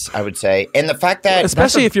access, I would say. And the fact that...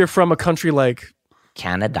 Especially if you're from a country like...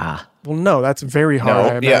 Canada. Well, no, that's very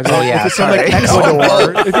hard. No, yeah. Oh, yeah. If it's from like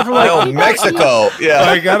Ecuador. If you're from like Mexico. Yeah.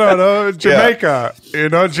 Like, I don't know, Jamaica. You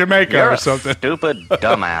know, Jamaica or something. Stupid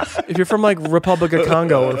dumbass. if you're from like Republic of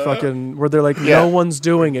Congo or fucking where they're like no one's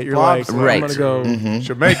doing it, you're like, Right. I'm gonna go.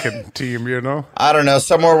 Jamaican team, you know? I don't know,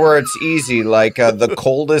 somewhere where it's easy, like the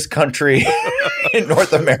coldest country in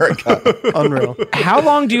North America. Unreal. How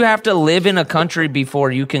long do you have to live in a country before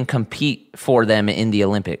you can compete for them in the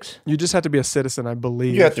Olympics? You just have to be a citizen, I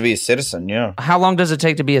believe. You have to be a citizen, yeah. How long does it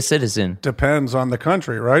take to be a citizen? Depends on the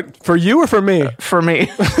country, right? For you or for me? For me.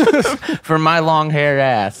 For my long hair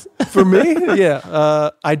ass. For me?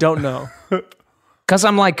 Yeah. I don't know. Because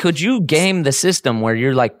I'm like, could you game the system where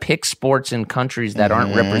you're like pick sports in countries that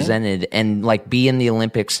aren't represented and like be in the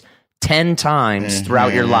Olympics 10 times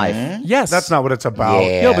throughout your life? Yes. That's not what it's about.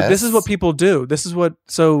 Yeah. No, but this is what people do.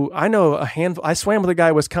 So I know a handful. I swam with a guy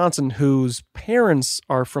in Wisconsin whose parents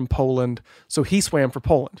are from Poland. So he swam for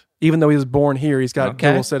Poland. Even though he was born here, he's got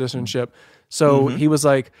dual citizenship. So he was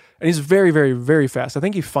like, and he's very, very, very fast. I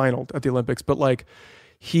think he finaled at the Olympics, but like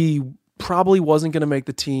he probably wasn't going to make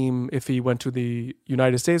the team if he went to the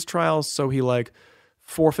United States trials. So he like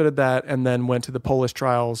forfeited that and then went to the Polish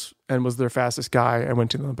trials and was their fastest guy and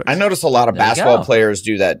went to the Olympics. I notice a lot of basketball players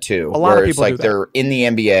do that too. A lot of people like do that. they're in the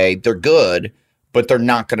NBA, they're good, but they're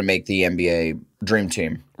not going to make the NBA dream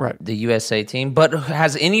team. Right. The USA team. But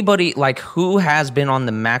has anybody, like, who has been on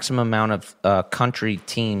the maximum amount of country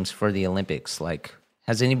teams for the Olympics? Like,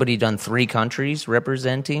 has anybody done 3 countries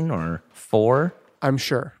representing or 4? I'm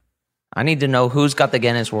sure. I need to know who's got the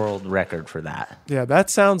Guinness World Record for that. Yeah, that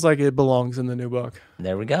sounds like it belongs in the new book.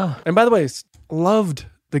 There we go. And by the way, loved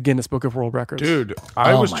the Guinness Book of World Records. Dude,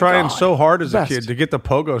 I was trying so hard as a Best. kid to get the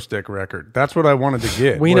pogo stick record. That's what I wanted to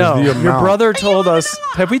get. We was know. the Your amount. brother told us.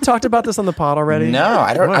 Have we talked about this on the pod already? No,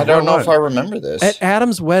 I don't know if I remember this. At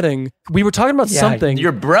Adam's wedding, we were talking about something.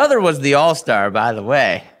 Your brother was the all-star, by the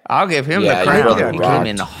way. I'll give him Yeah, the your crown. brother He rocked. came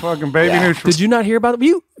in Fucking baby neutral. Did you not hear about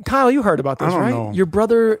it? Kyle, you heard about this, I don't right? know. Your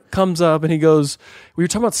brother comes up and he goes, we were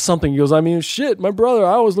talking about something. He goes, I mean, shit, my brother, I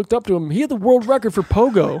always looked up to him. He had the world record for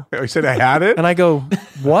pogo. He said I had it? And I go,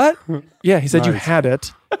 what? Yeah, he said you had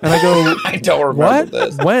it. And I go, I don't remember what?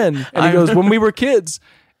 this. When? And he goes, when we were kids.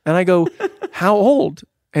 And I go, how old?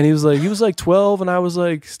 And he was like 12 and I was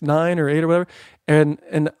like 9 or 8 or whatever.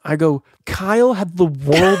 And I go, Kyle had the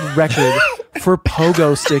world record for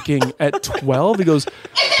pogo sticking at 12. He goes,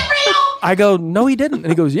 I go, no, he didn't. And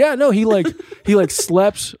he goes, yeah, no, he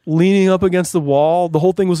slept leaning up against the wall. The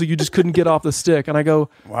whole thing was like you just couldn't get off the stick. And I go,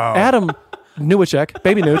 Wow. Adam Newacek,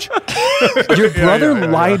 baby Nooch, your brother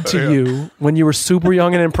lied to you when you were super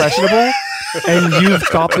young and impressionable, and you've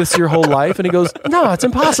thought this your whole life. And he goes, no, it's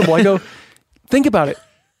impossible. I go, think about it.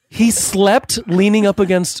 He slept leaning up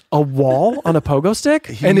against a wall on a pogo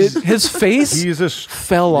stick, and his face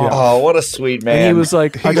fell off. Oh, what a sweet man! And he was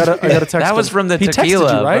like, "I gotta text That him." was from the he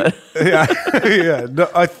tequila, texted you, right? Yeah. No,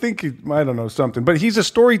 I think, I don't know, something. But he's a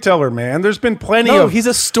storyteller, man. There's been plenty No, of... he's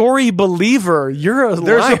a story believer. You're a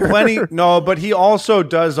There's liar. a plenty... No, but he also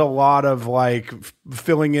does a lot of, like,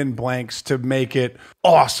 filling in blanks to make it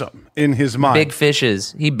awesome in his mind. Big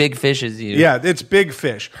fishes. He big fishes you. Yeah, it's Big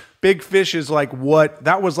Fish. Big Fish is like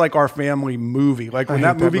that was like our family movie. Like when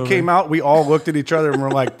that movie came out, we all looked at each other and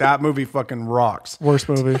were like, that movie fucking rocks. Worst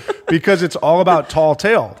movie. Because it's all about Tall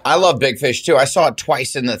Tale. I love Big Fish too. I saw it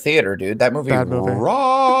twice in the theater, dude. That movie, Bad movie.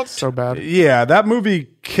 rocked. So bad. Yeah, that movie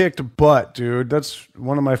kicked butt, dude. That's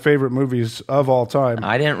one of my favorite movies of all time.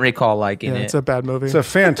 I didn't recall liking it. It's a bad movie. It's a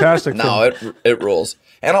fantastic film. No, it rules.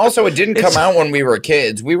 And also, it didn't come out when we were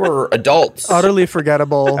kids. We were adults. Utterly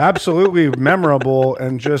forgettable. Absolutely memorable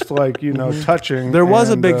and just like, touching. There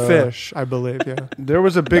was a big fish, I believe, yeah. There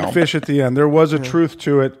was a big fish at the end. There was a truth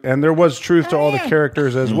to it, and there was truth to all the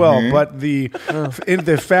characters as well. But the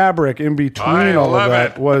fabric in between all of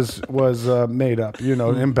that was made up,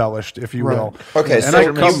 embellished, if you will. Okay,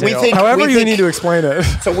 And However you need to explain it.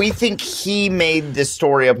 So we think he made this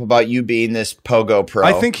story up about you being this pogo pro.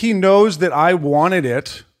 I think he knows that I wanted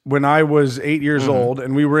it when I was 8 years old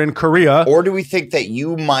and we were in Korea. Or do we think that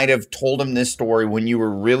you might have told him this story when you were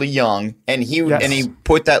really young and he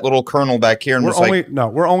put that little kernel back here and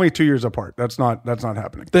we're only 2 years apart. That's not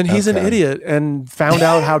happening. Then he's an idiot and found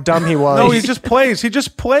out how dumb he was. No, he just plays. He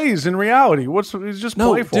just plays in reality. He's just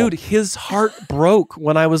playful. Dude, his heart broke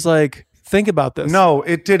when I was like, think about this. No,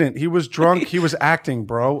 it didn't. He was drunk. He was acting,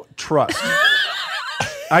 bro. Trust.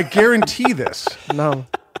 I guarantee this. No.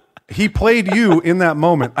 He played you in that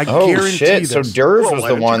moment. I guarantee shit. this. So Durs was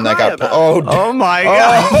the one that got... Oh my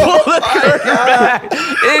God. Pull the curtain back.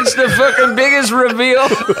 It's the fucking biggest reveal.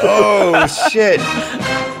 Oh, shit.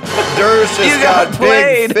 Durs just got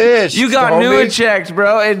big fish. You got new checks,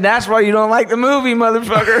 bro, and that's why you don't like the movie,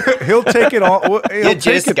 motherfucker. He'll take it all. You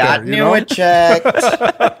just got new checked.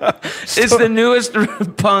 It's the newest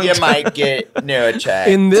punk. You might get new checked.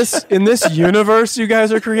 In this universe you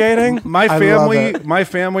guys are creating, my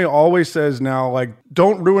family always says now, like,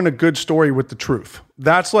 don't ruin a good story with the truth.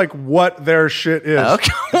 That's like what their shit is.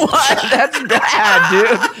 Okay. What? That's bad,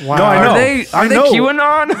 dude. Wow. No, I know. Are they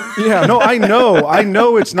QAnon? Yeah. No, I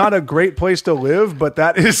know it's not a great place to live, but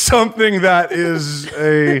that is something that is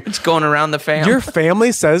It's going around the family. Your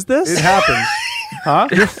family says this? It happens. Huh?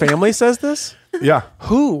 Your family says this? Yeah.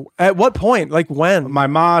 Who? At what point? Like when? My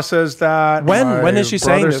ma says that. When is she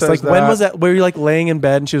saying this? Like when was that? Where you're like laying in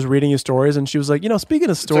bed and she was reading you stories and she was like, speaking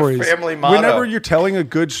of stories, it's a family motto. Whenever you're telling a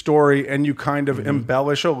good story and you kind of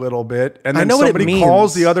embellish a little bit, and then know somebody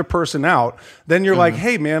calls the other person out, then you're like,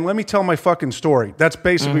 hey man, let me tell my fucking story. That's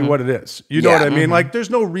basically what it is. You know what I mean? Like there's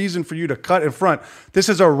no reason for you to cut in front. This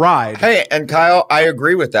is a ride. Hey, and Kyle, I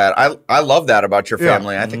agree with that. I love that about your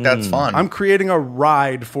family. I think that's fun. I'm creating a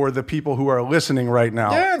ride for the people who are listening right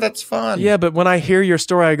now. Yeah, that's fun. Yeah, but when I hear your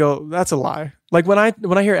story, I go, that's a lie. Like when I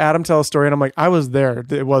hear Adam tell a story and I'm like, I was there.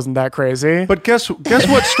 It wasn't that crazy. But guess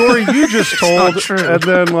what story you just told? And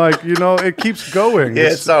then it keeps going. Yeah,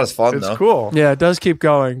 it's not as fun though. It's cool. Yeah, it does keep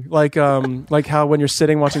going. Like how when you're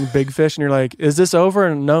sitting watching Big Fish and you're like, is this over?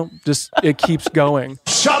 And no, just it keeps going.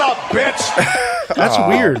 Shut up, bitch. That's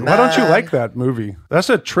weird. Man. Why don't you like that movie? That's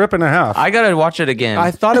a trip and a half. I gotta watch it again.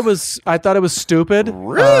 I thought it was stupid.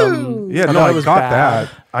 I got that.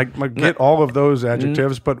 I get all of those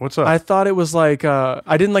adjectives, but what's up? I thought it was like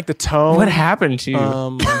I didn't like the tone. What happened to you?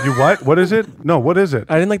 You what? What is it? No, what is it?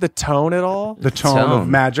 I didn't like the tone at all. The tone of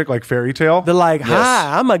magic, like fairy tale. They're like,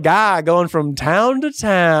 hi, I'm a guy going from town to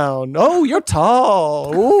town. Oh, you're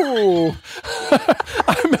tall. Ooh.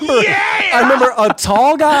 I remember a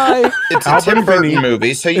tall guy. It's a Tim Burton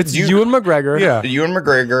movie, so it's Ewan McGregor. Yeah, Ewan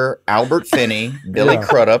McGregor, Albert Finney, Billy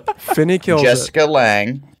Crudup, Finney kills Jessica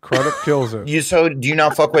Lange. Crudup kills it. Do you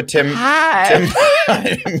not fuck with Tim?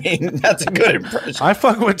 I mean, that's a good impression. I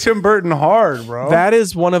fuck with Tim Burton hard, bro. That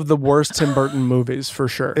is one of the worst Tim Burton movies for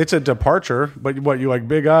sure. It's a departure, but what, you like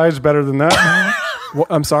Big Eyes better than that?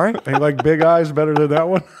 I'm sorry? You like Big Eyes better than that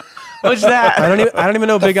one? What's that? I don't even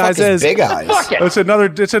know what Big Eyes is. Big Eyes.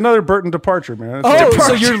 It's another Burton departure, man.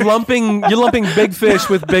 So you're lumping Big Fish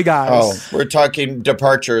with Big Eyes. Oh, we're talking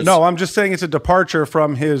departures. No, I'm just saying it's a departure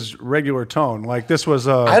from his regular tone. Like this was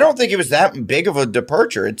I don't think it was that big of a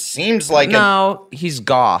departure. It seems like he's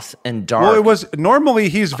goth and dark. Well, it was normally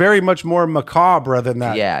he's very much more macabre than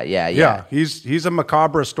that. Yeah. He's a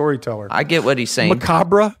macabre storyteller. I get what he's saying.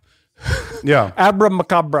 Macabre? Yeah. Abra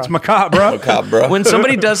macabre. It's macabre. When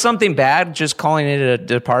somebody does something bad, just calling it a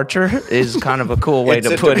departure is kind of a cool way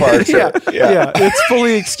to put it. Yeah, it's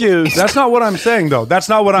fully excused. That's not what I'm saying, though. That's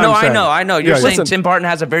not what I'm saying. No, I know. You're saying Tim Burton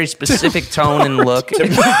has a very specific tone and look.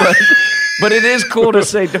 But it is cool to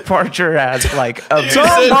say departure as like a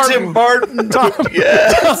Tim Burton.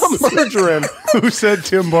 Yes. Tom Margarine. Who said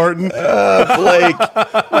Tim Burton? Blake.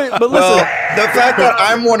 Wait, but listen. The fact that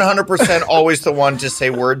I'm 100% always the one to say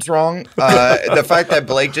words wrong, the fact that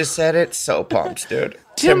Blake just said it, so pumped, dude.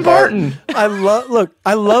 Tim Burton. I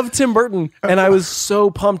love Tim Burton, and I was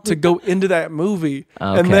so pumped to go into that movie.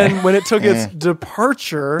 Okay. And then when it took its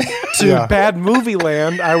departure to bad movie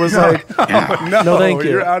land, I was like, no, thank you.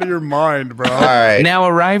 You're out of your mind, bro. All right. Now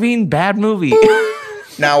arriving, bad movie.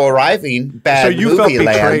 now arriving bad So you felt movie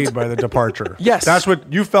betrayed land. by the departure. Yes. That's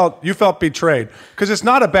what you felt. You felt betrayed because it's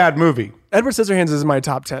not a bad movie. Edward Scissorhands is my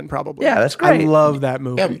top 10, probably. Yeah, that's I great. love that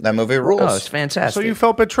movie. Yeah, that movie rules. Oh, it's fantastic. So you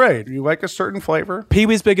felt betrayed. You like a certain flavor.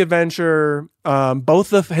 Pee-wee's Big Adventure,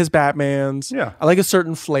 both of his Batmans. Yeah. I like a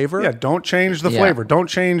certain flavor. Yeah, don't change the Yeah. flavor. Don't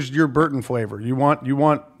change your Burton flavor. You want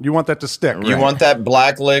that to stick. You want that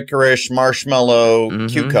black licorice marshmallow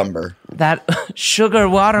cucumber. that sugar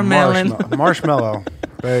watermelon. Marshmallow,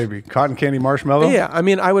 baby, cotton candy marshmallow. Yeah, I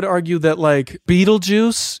mean, I would argue that like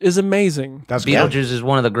Beetlejuice is amazing. That's Beetlejuice is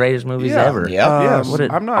one of the greatest movies Yeah. ever. Yep. Yes, What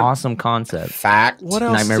an I'm not. awesome concept. Fact. What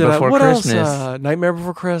else? Nightmare did I- Before what else? Christmas. Nightmare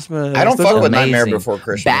Before Christmas. I don't There's fuck a- with Nightmare Amazing. Before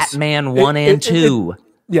Christmas. Batman 1 and 2.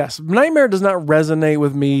 Yes, Nightmare does not resonate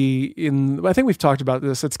with me. I think we've talked about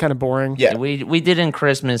this. It's kind of boring. Yeah. We did in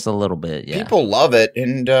Christmas a little bit. Yeah. People love it,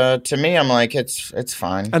 and to me, I'm like, it's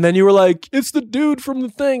fine. And then you were like, "It's the dude from the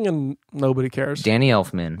thing," and nobody cares. Danny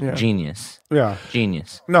Elfman, Yeah. genius, Yeah.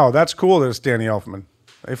 genius. No, that's cool that it's Danny Elfman.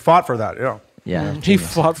 They fought for that. Yeah. Yeah, He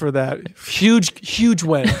fought for that. Huge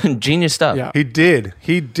win. genius stuff. Yeah. He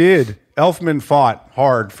did. Elfman fought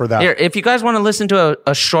hard for that. Here, if you guys want to listen to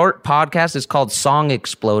a short podcast, it's called Song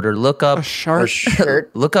Exploder. Look up Shark.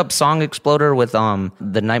 Shirt. look up Song Exploder with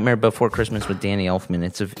The Nightmare Before Christmas with Danny Elfman.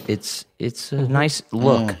 It's a nice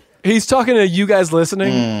look. He's talking to you guys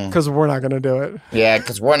listening because we're not going to do it. Yeah,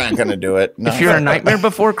 because we're not going to do it. No. If you're a Nightmare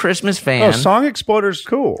Before Christmas Oh, fan, Song Exploder's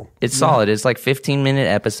cool. it's solid. It's like 15-minute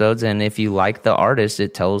episodes, and if you like the artist,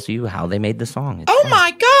 it tells you how they made the song. It's Oh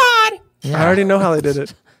my God! I already know how they did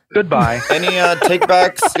it. Goodbye. Any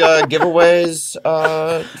takebacks, giveaways,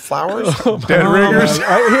 flowers? Dead ringers.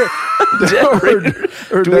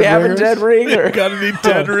 Do we have a dead ringer? Got any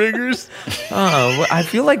dead ringers? Oh, well, I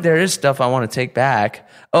feel like there is stuff I want to take back.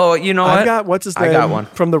 Oh, you know what? I got what's his name? I got one.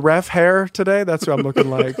 From the ref hair today. That's what I'm looking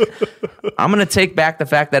like. I'm going to take back the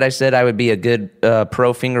fact that I said I would be a good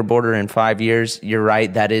pro fingerboarder in 5 years. You're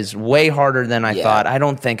right. That is way harder than I thought. I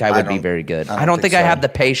don't think I would be very good. I don't think I so. have the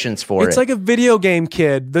patience for It's it. like a video game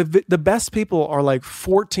kid. The best people are like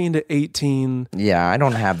 14 to 18. Yeah, I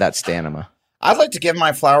don't have that stamina. I'd like to give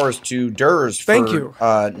my flowers to Durs for Thank you.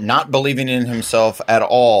 Not believing in himself at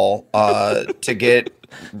all to get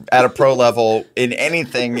at a pro level in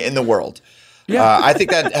anything in the world. Yeah. I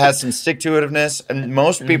think that has some stick-to-itiveness, and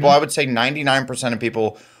most people, I would say 99% of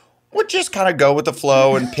people, would just kind of go with the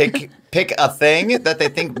flow and pick a thing that they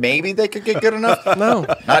think maybe they could get good enough. No.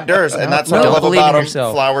 Not Durs, and that's what I Don't love believe about in him.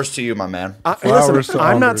 yourself. Flowers to you, my man. Flowers Listen, to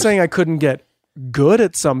I'm not Anders. saying I couldn't get good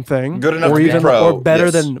at something. Good enough or to be even pro, or better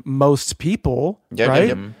yes. than most people, Yep,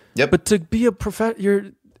 right? Yep. But to be a you're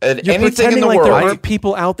Anything in pretending the like world. there aren't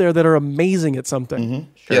people out there that are amazing at something.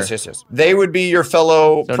 Yes. They would be your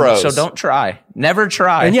fellow pros. So don't try. Never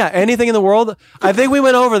try. And yeah, anything in the world. I think we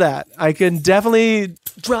went over that. I can definitely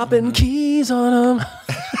drop in keys on them.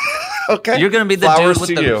 Okay. You're going to be the Flowers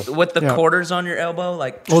dude to you. with the Yeah. quarters on your elbow.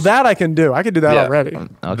 Like, Well, that I can do. I could do that Yeah. already. okay,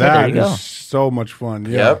 That there you go. is so much fun.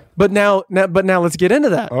 Yeah. Yep. But now let's get into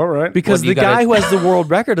that. All right. Because Well, you the guy gotta- who has the world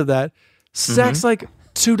record of that stacks like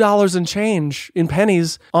 $2 and change in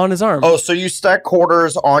pennies on his arm. Oh, so you stack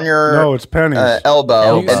quarters on your No, it's pennies. elbow,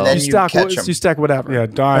 Elbow. and then you stack catch them. you stack whatever. Yeah,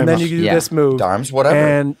 dimes. And then you do Yeah. this move. Dimes, whatever.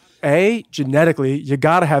 And genetically, you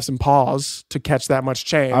got to have some paws to catch that much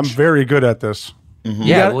change. I'm very good at this.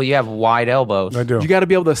 Yeah, gotta- well, you have wide elbows. I do. You got to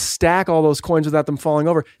be able to stack all those coins without them falling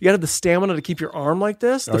over. You got to have the stamina to keep your arm like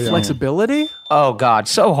this, the flexibility. Oh, God,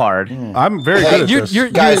 so hard. I'm very good at You're, this. you're,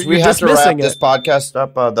 Guys, you're we have to wrap dismissing this it. podcast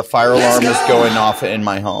up. The fire alarm is going off in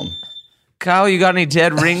my home. Kyle, you got any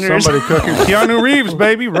dead ringers? Somebody cooking. Keanu Reeves,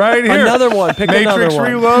 baby, right here. Another one. Pick Matrix another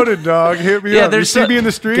one. Reloaded, dog. Hit me Yeah, up. You there's see so- me in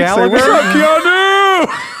the streets, say, Gallagher? what's up,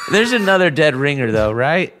 Keanu? There's another dead ringer, though,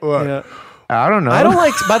 right? What? Yeah. I don't know. I don't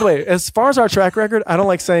like, by the way, as far as our track record, I don't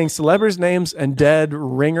like saying celebrities' names and dead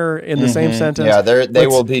ringer in the same sentence. Yeah, they Let's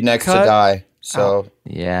will be next to cut die. So,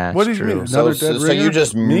 Yeah, What do it's you true. mean? so, Another so, dead so ringer? you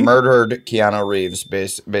just Me? murdered Keanu Reeves,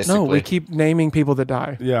 basically. No, we keep naming people that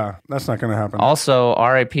die. Yeah, that's not going to happen. Also,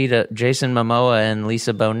 R.I.P. to Jason Momoa and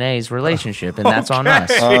Lisa Bonet's relationship, and that's on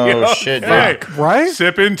us. Oh shit! Hey, Dude. Right?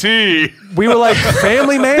 sipping tea. We were like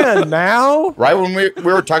Family Man now. Right when we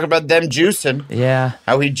were talking about them juicing, Yeah,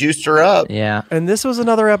 how he juiced her up. yeah. And this was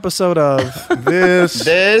another episode of This,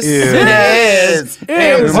 This is is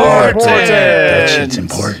important. Important. It's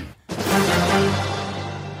important.